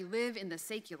aware that we live in the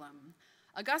saeculum,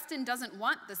 Augustine doesn't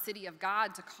want the city of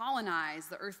God to colonize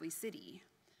the earthly city.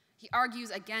 He argues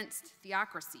against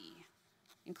theocracy,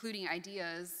 including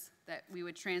ideas that we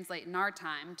would translate in our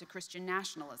time to Christian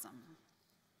nationalism.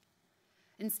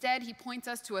 Instead, he points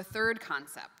us to a third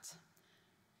concept,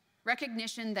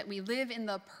 recognition that we live in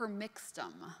the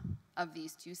permixtum of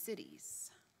these two cities.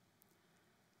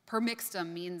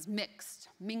 Permixtum means mixed,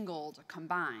 mingled,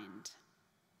 combined.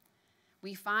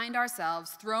 We find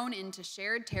ourselves thrown into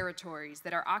shared territories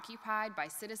that are occupied by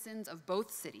citizens of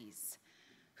both cities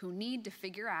who need to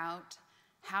figure out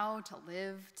how to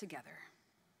live together.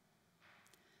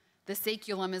 The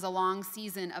saeculum is a long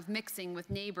season of mixing with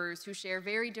neighbors who share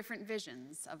very different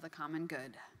visions of the common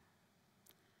good.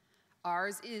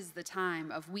 Ours is the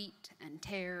time of wheat and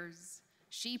tares,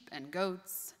 sheep and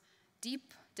goats,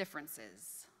 deep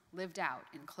differences lived out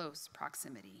in close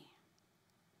proximity.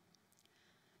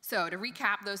 So, to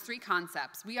recap those three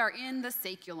concepts, we are in the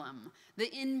saeculum,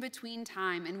 the in-between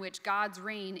time in which God's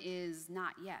reign is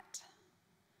not yet.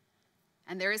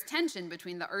 And there is tension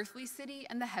between the earthly city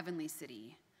and the heavenly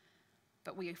city,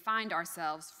 but we find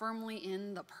ourselves firmly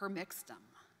in the permixtum.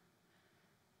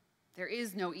 There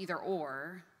is no either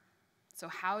or, so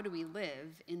how do we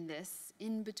live in this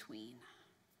in-between?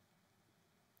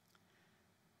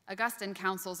 Augustine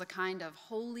counsels a kind of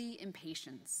holy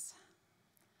impatience.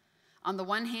 On the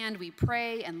one hand, we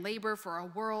pray and labor for a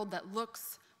world that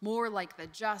looks more like the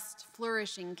just,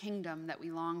 flourishing kingdom that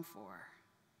we long for.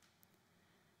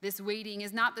 This waiting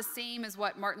is not the same as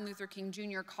what Martin Luther King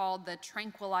Jr. called the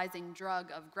tranquilizing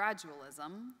drug of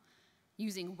gradualism,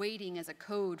 using waiting as a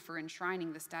code for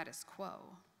enshrining the status quo.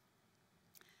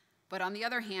 But on the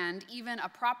other hand, even a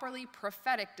properly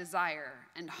prophetic desire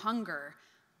and hunger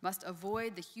must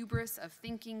avoid the hubris of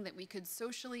thinking that we could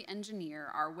socially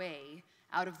engineer our way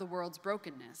out of the world's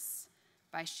brokenness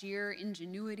by sheer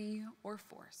ingenuity or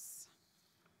force.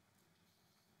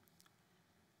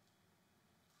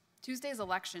 Tuesday's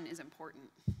election is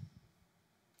important.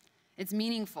 It's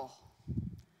meaningful,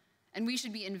 and we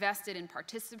should be invested in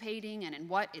participating and in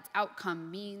what its outcome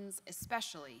means,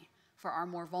 especially for our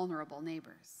more vulnerable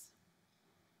neighbors.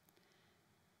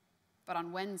 But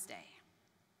on Wednesday,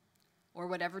 or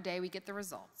whatever day we get the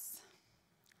results,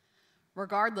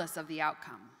 regardless of the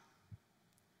outcome,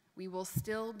 we will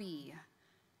still be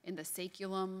in the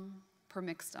saeculum per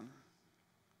mixtum.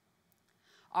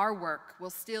 Our work will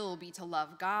still be to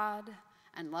love God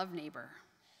and love neighbor.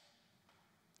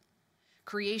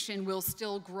 Creation will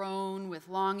still groan with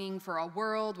longing for a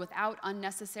world without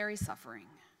unnecessary suffering.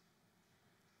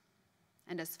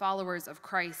 And as followers of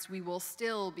Christ, we will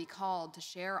still be called to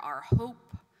share our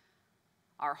hope,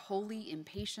 our holy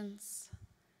impatience,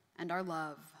 and our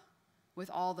love with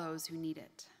all those who need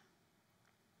it.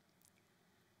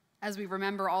 As we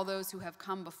remember all those who have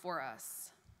come before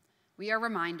us, we are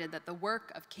reminded that the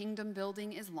work of kingdom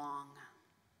building is long,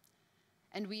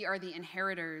 and we are the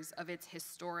inheritors of its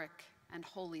historic and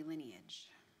holy lineage.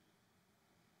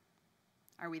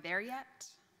 Are we there yet?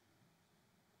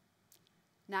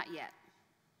 Not yet,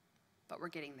 but we're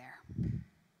getting there.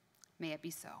 May it be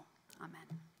so.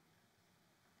 Amen.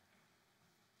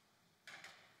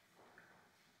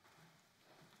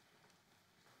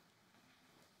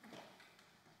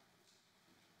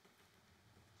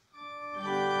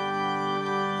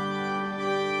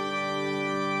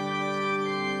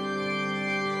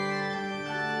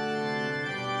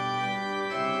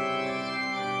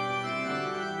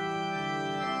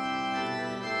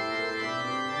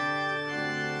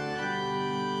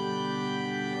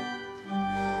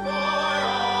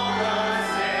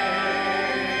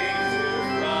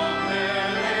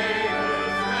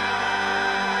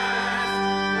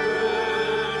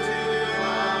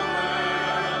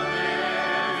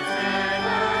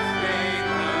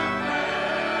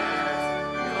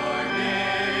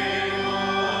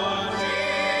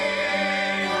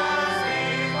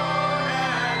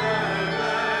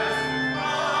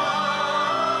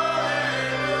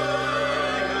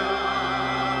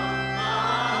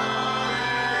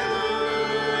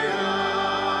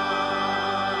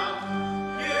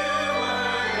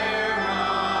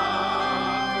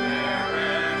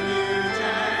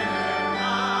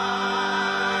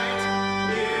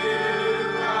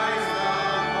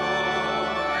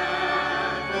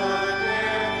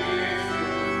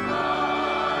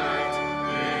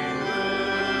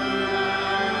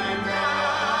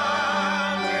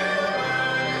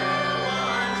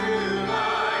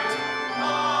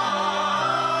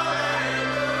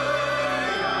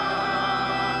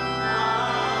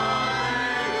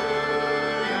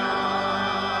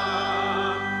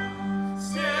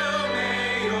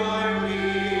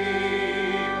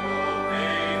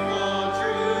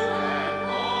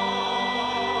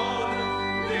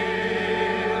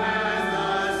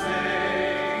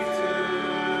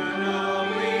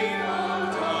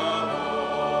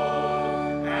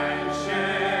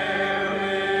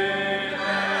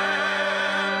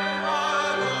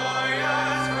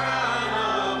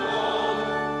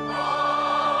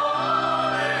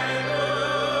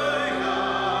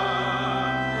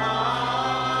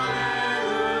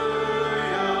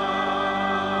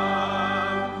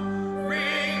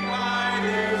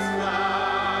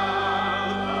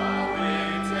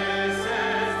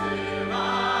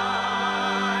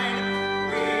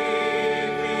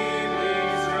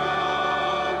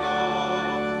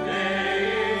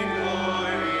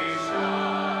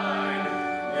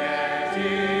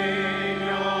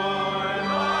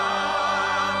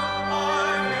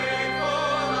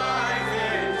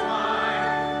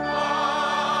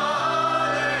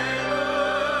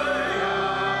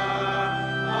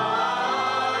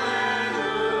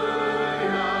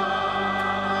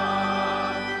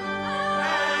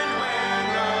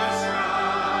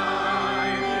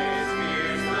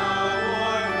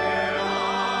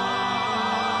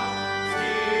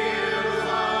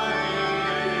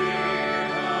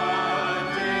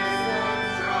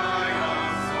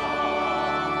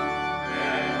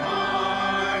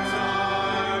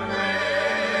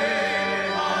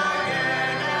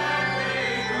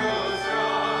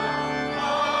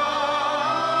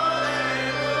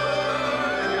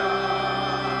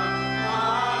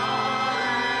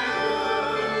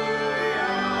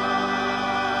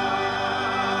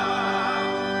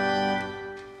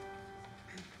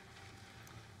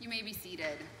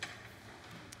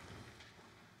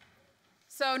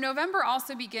 So November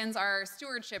also begins our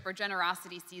stewardship or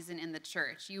generosity season in the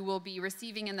church. You will be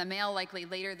receiving in the mail likely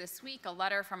later this week a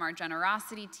letter from our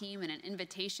generosity team and an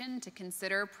invitation to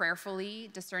consider prayerfully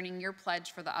discerning your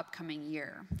pledge for the upcoming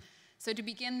year. So to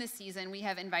begin this season, we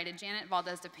have invited Janet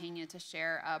Valdez de Pena to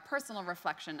share a personal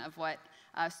reflection of what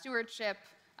stewardship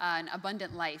and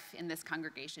abundant life in this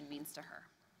congregation means to her.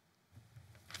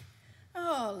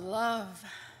 Oh, love,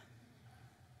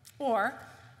 or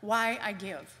why I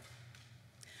give.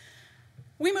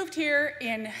 We moved here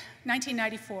in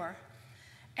 1994,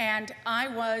 and I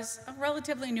was a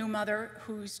relatively new mother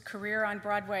whose career on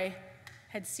Broadway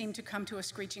had seemed to come to a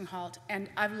screeching halt,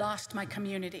 and I've lost my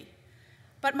community.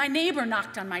 But my neighbor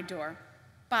knocked on my door,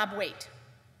 Bob Waite,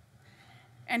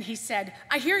 and he said,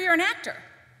 "I hear you're an actor.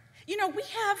 You know, we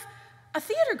have a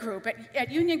theater group at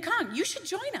Union Con. You should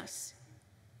join us."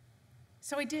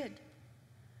 So I did,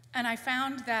 and I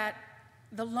found that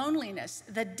the loneliness,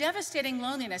 the devastating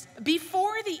loneliness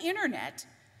before the internet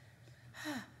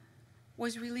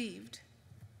was relieved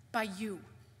by you.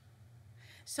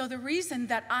 So the reason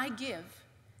that I give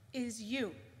is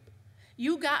you.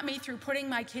 You got me through putting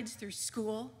my kids through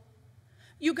school.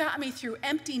 You got me through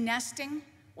empty nesting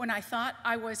when I thought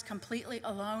I was completely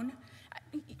alone.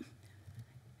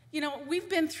 You know, we've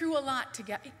been through a lot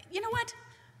together. You know what?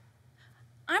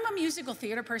 I'm a musical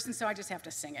theater person, so I just have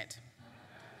to sing it,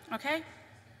 okay?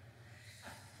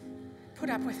 Put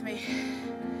up with me.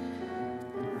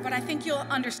 But I think you'll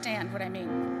understand what I mean.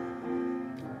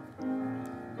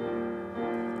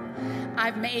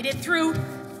 I've made it through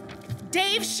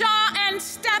Dave Shaw and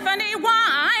Stephanie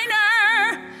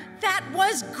Weiner. That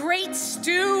was great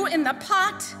stew in the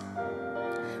pot.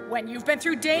 When you've been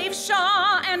through Dave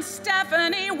Shaw and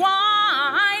Stephanie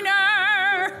Weiner,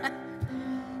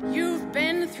 you've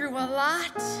been through a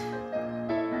lot.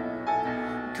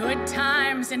 Good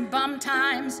times and bum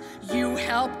times, you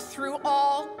helped through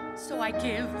all, so I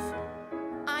give.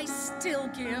 I still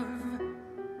give.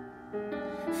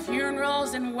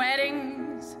 Funerals and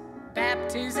weddings,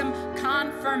 baptism,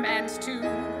 confirmants too,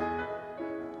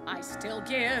 I still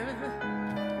give.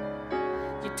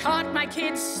 You taught my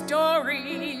kids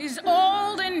stories,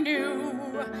 old and new,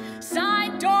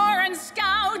 side door and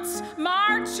scouts,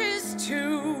 marches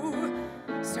too.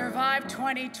 Survived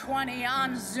 2020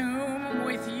 on Zoom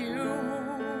with you.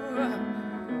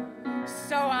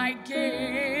 So I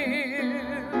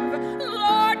give.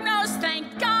 Lord knows,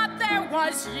 thank God there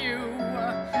was you.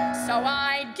 So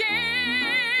I give.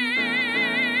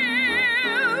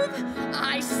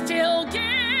 I still give.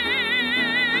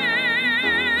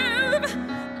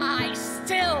 I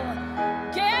still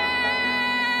give.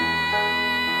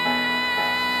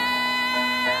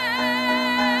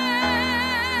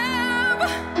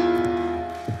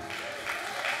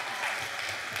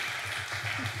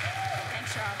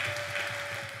 Thanks, Rob.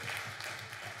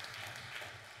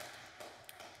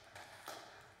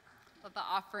 Let the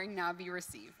offering now be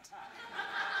received.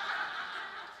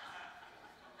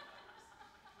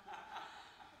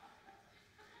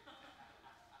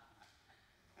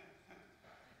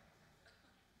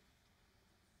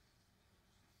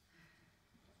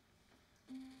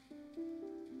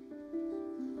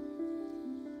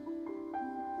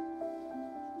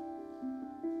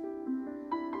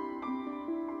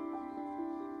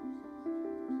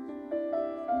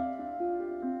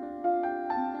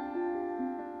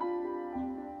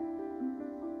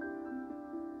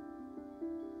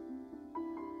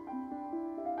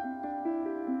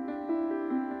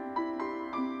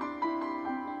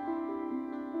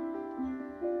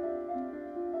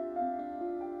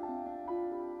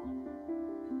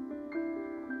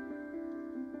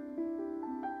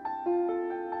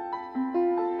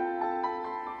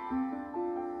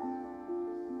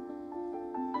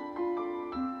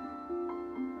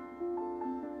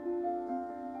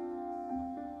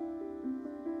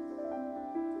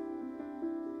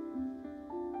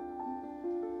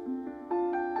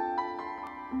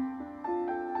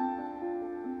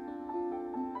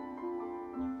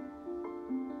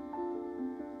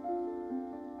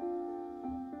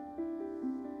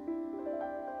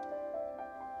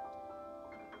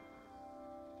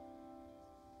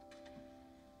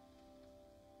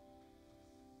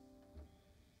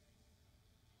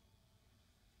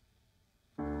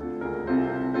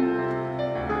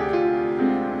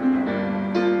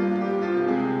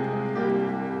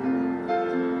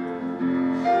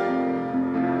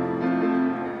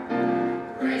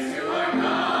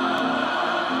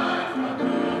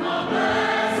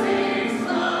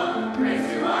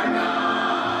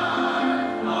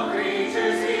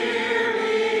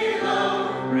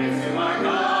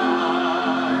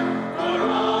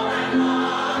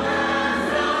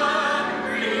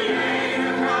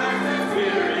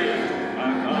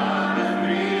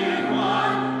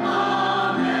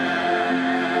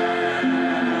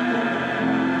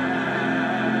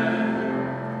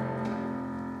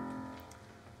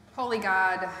 Holy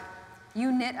God,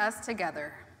 you knit us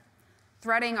together,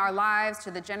 threading our lives to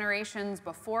the generations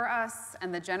before us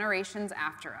and the generations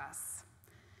after us.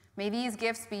 May these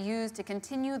gifts be used to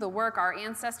continue the work our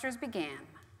ancestors began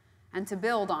and to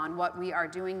build on what we are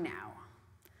doing now.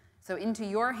 So into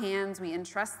your hands we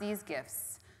entrust these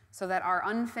gifts so that our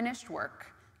unfinished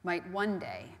work might one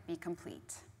day be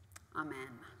complete. Amen.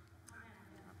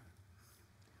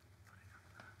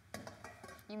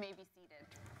 You may be seated.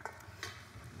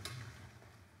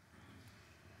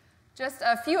 Just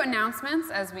a few announcements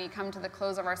as we come to the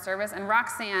close of our service. And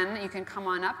Roxanne, you can come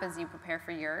on up as you prepare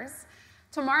for yours.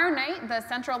 Tomorrow night, the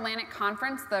Central Atlantic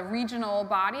Conference, the regional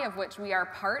body of which we are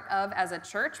part of as a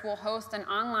church, will host an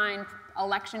online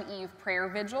Election Eve prayer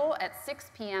vigil at 6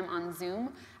 p.m. on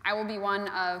Zoom. I will be one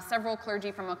of several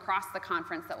clergy from across the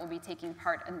conference that will be taking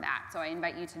part in that, so I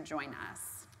invite you to join us.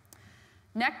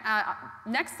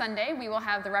 Next Sunday, we will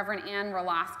have the Reverend Ann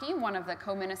Roloski, one of the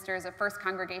co-ministers of First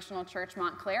Congregational Church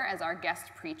Montclair, as our guest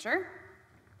preacher.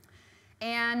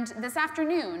 And this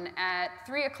afternoon at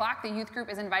 3 o'clock, the youth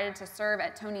group is invited to serve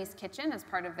at Tony's Kitchen as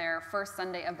part of their first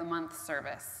Sunday of the month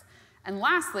service. And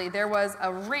lastly, there was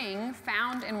a ring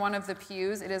found in one of the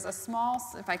pews. It is a small,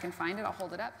 if I can find it, I'll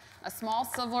hold it up, a small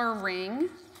silver ring.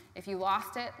 If you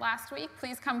lost it last week,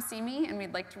 please come see me, and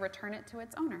we'd like to return it to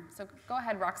its owner. So go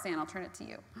ahead, Roxanne, I'll turn it to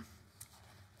you.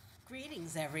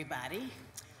 Greetings, everybody.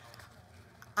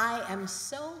 I am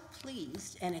so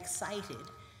pleased and excited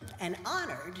and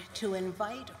honored to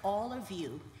invite all of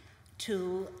you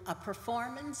to a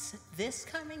performance this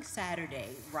coming Saturday,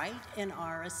 right in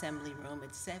our assembly room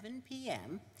at 7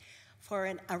 p.m. for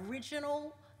an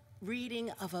original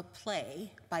reading of a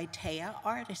play by Taya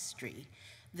Artistry,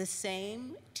 the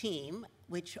same team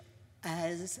which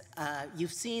as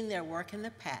you've seen their work in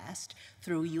the past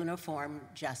through Uniform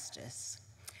Justice.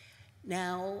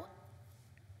 Now,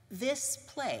 this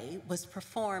play was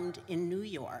performed in New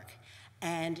York,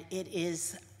 and it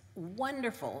is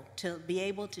wonderful to be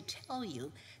able to tell you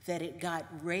that it got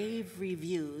rave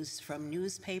reviews from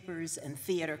newspapers and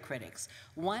theater critics,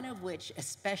 one of which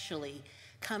especially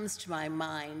comes to my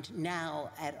mind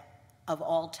now of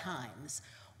all times.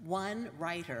 One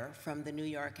writer from the New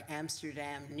York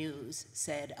Amsterdam News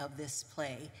said of this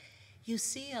play, "You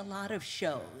see a lot of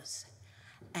shows,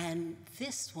 and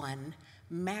this one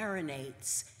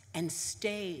marinates and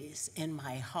stays in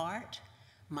my heart,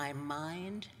 my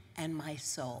mind, and my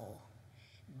soul.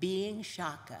 Being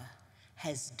Shaka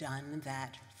has done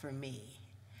that for me."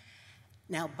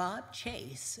 Now, Bob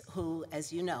Chase, who,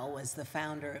 as you know, was the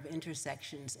founder of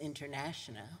Intersections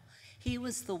International, he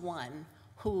was the one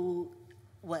who,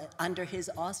 under his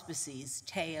auspices,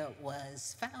 Taya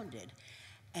was founded.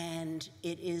 And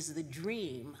it is the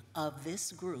dream of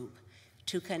this group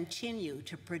to continue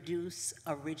to produce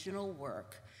original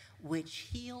work which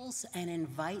heals and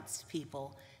invites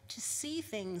people to see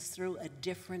things through a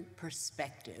different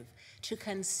perspective, to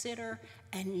consider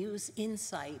and use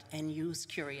insight and use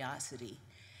curiosity.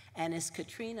 And as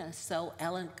Katrina so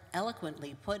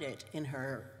eloquently put it in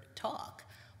her talk,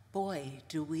 boy,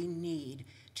 do we need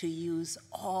to use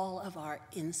all of our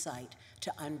insight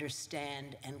to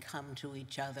understand and come to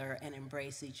each other and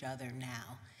embrace each other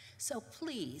now. So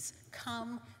please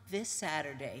come this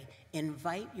Saturday,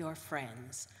 invite your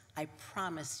friends. I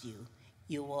promise you,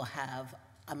 you will have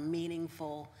a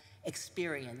meaningful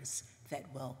experience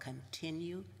that will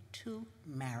continue to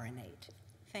marinate.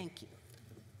 Thank you.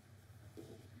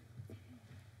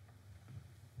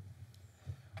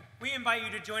 We invite you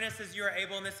to join us as you are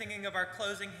able in the singing of our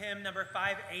closing hymn, number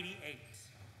 588.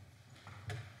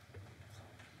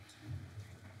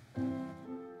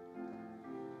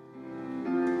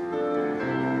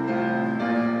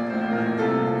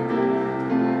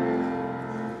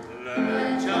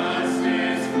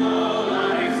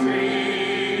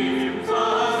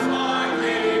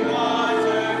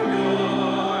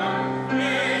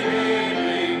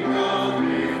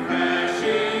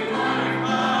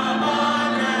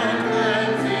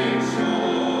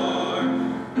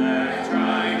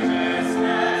 Righteousness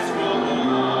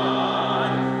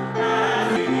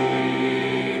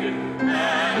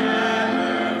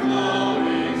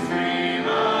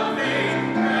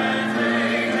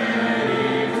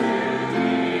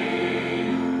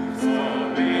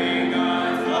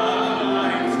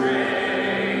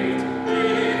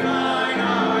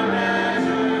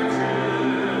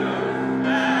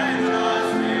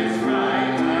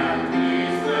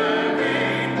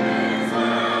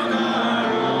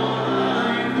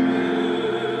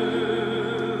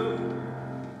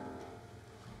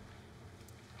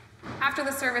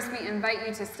service, we invite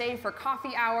you to stay for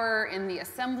coffee hour in the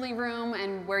assembly room,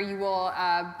 and where you will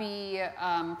be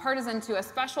partisan to a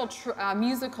special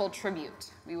musical tribute.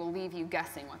 We will leave you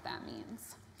guessing what that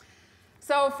means.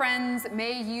 So friends,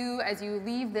 may you, as you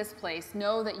leave this place,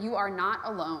 know that you are not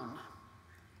alone.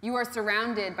 You are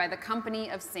surrounded by the company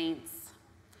of saints,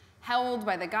 held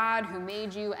by the God who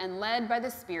made you and led by the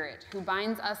Spirit who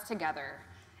binds us together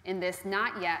in this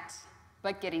not yet,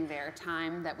 but getting there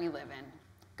time that we live in.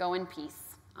 Go in peace.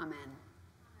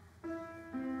 Amen.